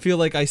Thank you. I feel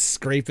like I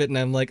scrape it and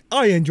I'm like,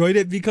 I enjoyed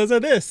it because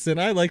of this and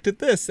I liked it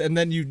this, and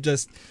then you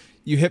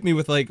hit me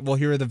with well,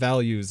 here are the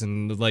values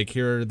and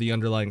here are the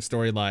underlying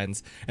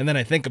storylines, and then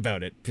I think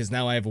about it, because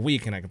now I have a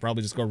week and I could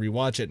probably just go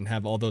rewatch it and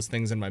have all those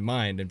things in my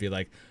mind and be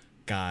like,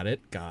 got it.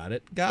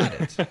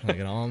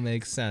 It all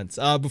makes sense.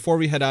 Before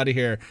we head out of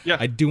here,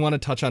 I do want to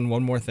touch on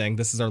one more thing.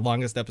 This is our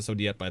longest episode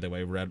yet, by the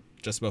way. We're at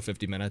just about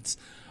 50 minutes.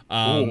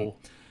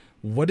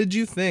 What did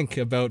you think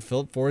about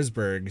Philip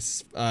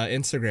Forsberg's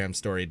Instagram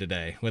story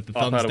today with the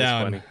thumbs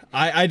down?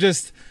 I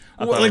just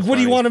what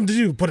do you want him to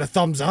do? Put a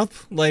thumbs up?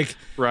 Right.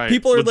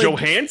 People are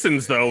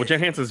Johansson's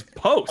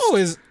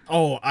post.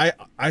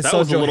 I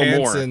saw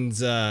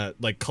Johansson's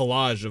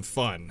collage of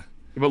fun.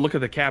 But look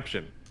at the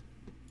caption.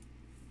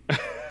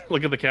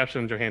 Look at the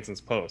caption on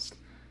Johansson's post.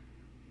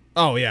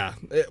 Oh yeah.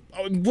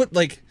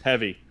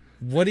 Heavy.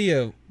 What do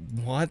you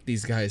want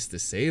these guys to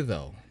say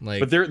though?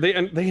 But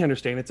they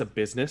understand it's a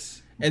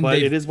business, and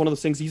it is one of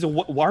those things.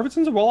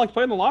 Arvidsson's a well-liked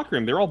player in the locker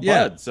room. They're all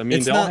buds. I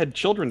mean, they all had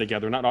children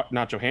together.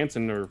 Not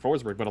Johansson or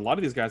Forsberg, but a lot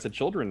of these guys had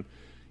children,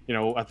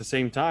 at the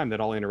same time that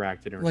all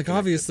interacted.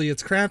 Obviously,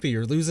 it's crappy.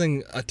 You're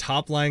losing a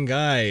top-line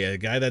guy, a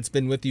guy that's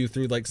been with you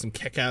through some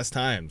kick-ass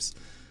times.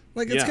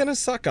 It's gonna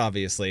suck,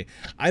 obviously.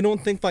 I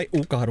don't think by...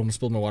 Oh, God, I almost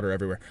spilled my water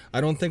everywhere. I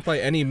don't think by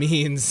any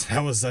means...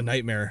 That was a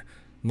nightmare.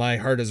 My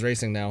heart is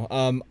racing now.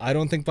 I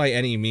don't think by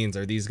any means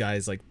are these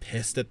guys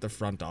pissed at the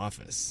front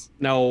office.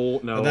 No.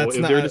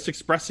 They're just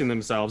expressing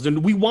themselves,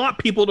 and we want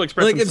people to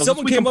express themselves. If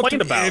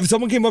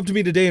someone came up to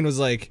me today and was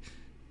like,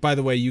 "By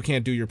the way, you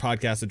can't do your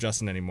podcast with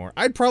Justin anymore,"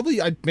 I'd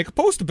make a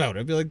post about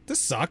it. I'd be like,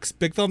 "This sucks.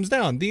 Big thumbs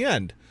down. The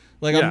end."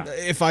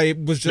 If I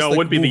was just it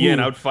wouldn't be the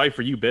end. I would fight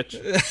for you, bitch.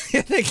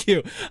 Thank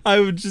you. I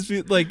would just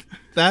be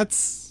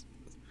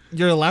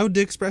you're allowed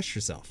to express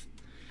yourself.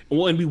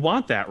 Well, and we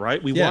want that,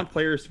 right? We want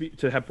players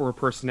to have more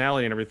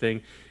personality and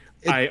everything.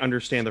 I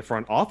understand the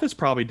front office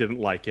probably didn't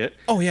like it.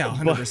 Oh, yeah,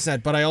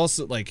 100%. But I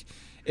also,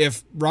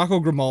 if Rocco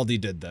Grimaldi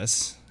did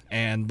this,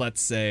 and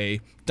let's say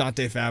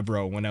Dante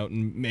Fabro went out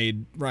and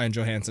made Ryan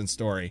Johansson's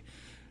story,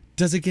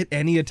 does it get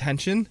any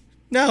attention?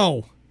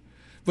 No.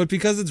 But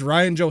because it's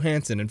Ryan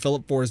Johansson and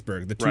Philip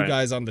Forsberg, the two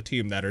guys on the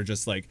team that are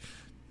just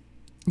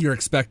you're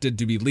expected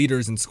to be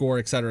leaders and score,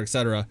 et cetera,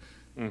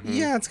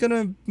 yeah, it's going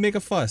to make a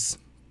fuss.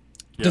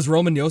 Yep. Does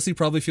Roman Josi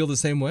probably feel the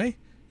same way?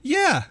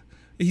 Yeah.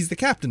 He's the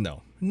captain,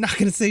 though. I'm not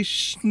going to say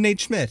Nate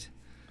Schmidt.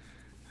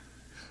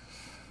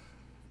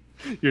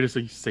 You're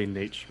just say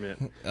Nate Schmidt.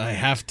 I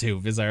have to,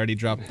 because I already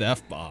dropped the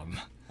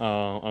F-bomb.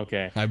 Oh,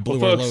 okay. I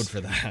blew our load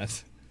for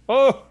that.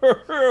 Oh,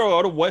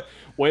 what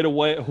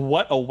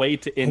a way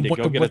to end it.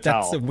 Go get a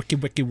towel. That's a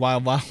wiki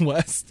wild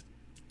west.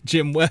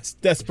 Jim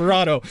West,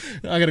 Desperado.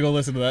 I got to go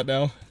listen to that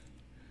now.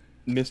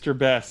 Mr.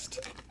 Best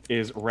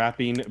is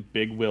rapping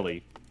Big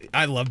Willie.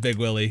 I love Big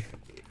Willie.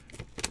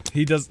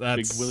 He does that.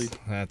 Big Willie.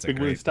 That's Big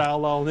Willie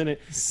style all in it.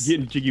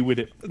 Getting jiggy with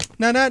it.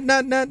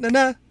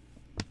 Na.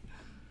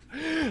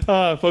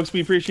 Folks,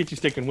 we appreciate you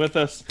sticking with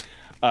us.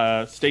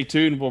 Stay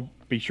tuned. We'll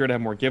be sure to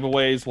have more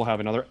giveaways. We'll have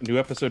another new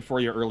episode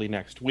for you early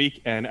next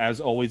week. And as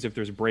always, if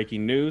there's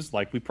breaking news,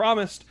 like we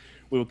promised,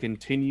 we will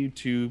continue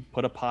to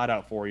put a pod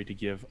out for you to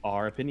give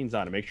our opinions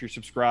on it. Make sure you're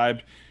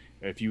subscribed.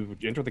 If you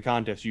enter the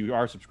contest, you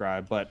are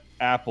subscribed. But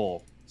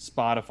Apple,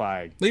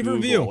 Spotify, leave Google, a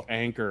review.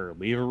 Anchor,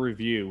 leave a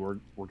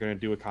review. We're going to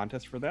do a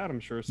contest for that, I'm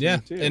sure. Too.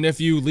 And if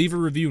you leave a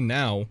review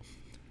now,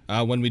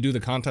 when we do the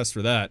contest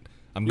for that,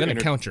 I'm going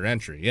to count your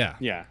entry.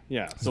 Yeah.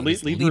 So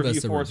leave a review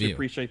for us. We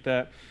appreciate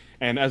that.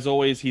 And as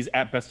always, he's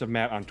at Best of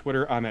Matt on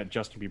Twitter. I'm at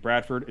Justin B.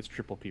 Bradford. It's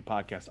P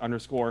Podcast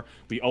 _.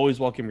 We always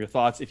welcome your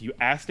thoughts. If you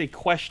asked a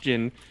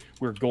question,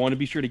 we're going to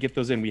be sure to get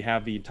those in. We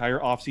have the entire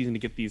offseason to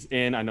get these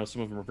in. I know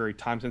some of them are very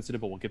time sensitive,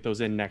 but we'll get those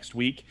in next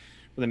week.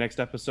 For the next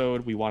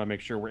episode, we want to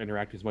make sure we're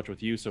interacting as much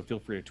with you, so feel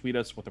free to tweet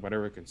us with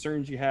whatever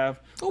concerns you have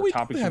or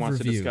topics you want us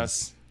to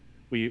discuss.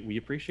 We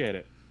appreciate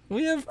it.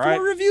 We have 4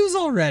 reviews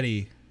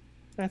already.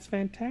 That's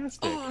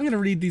fantastic. Oh, I'm going to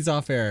read these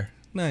off air.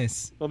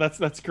 Nice. Well,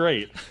 that's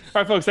great.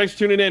 All right, folks, thanks for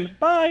tuning in.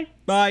 Bye.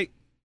 Bye.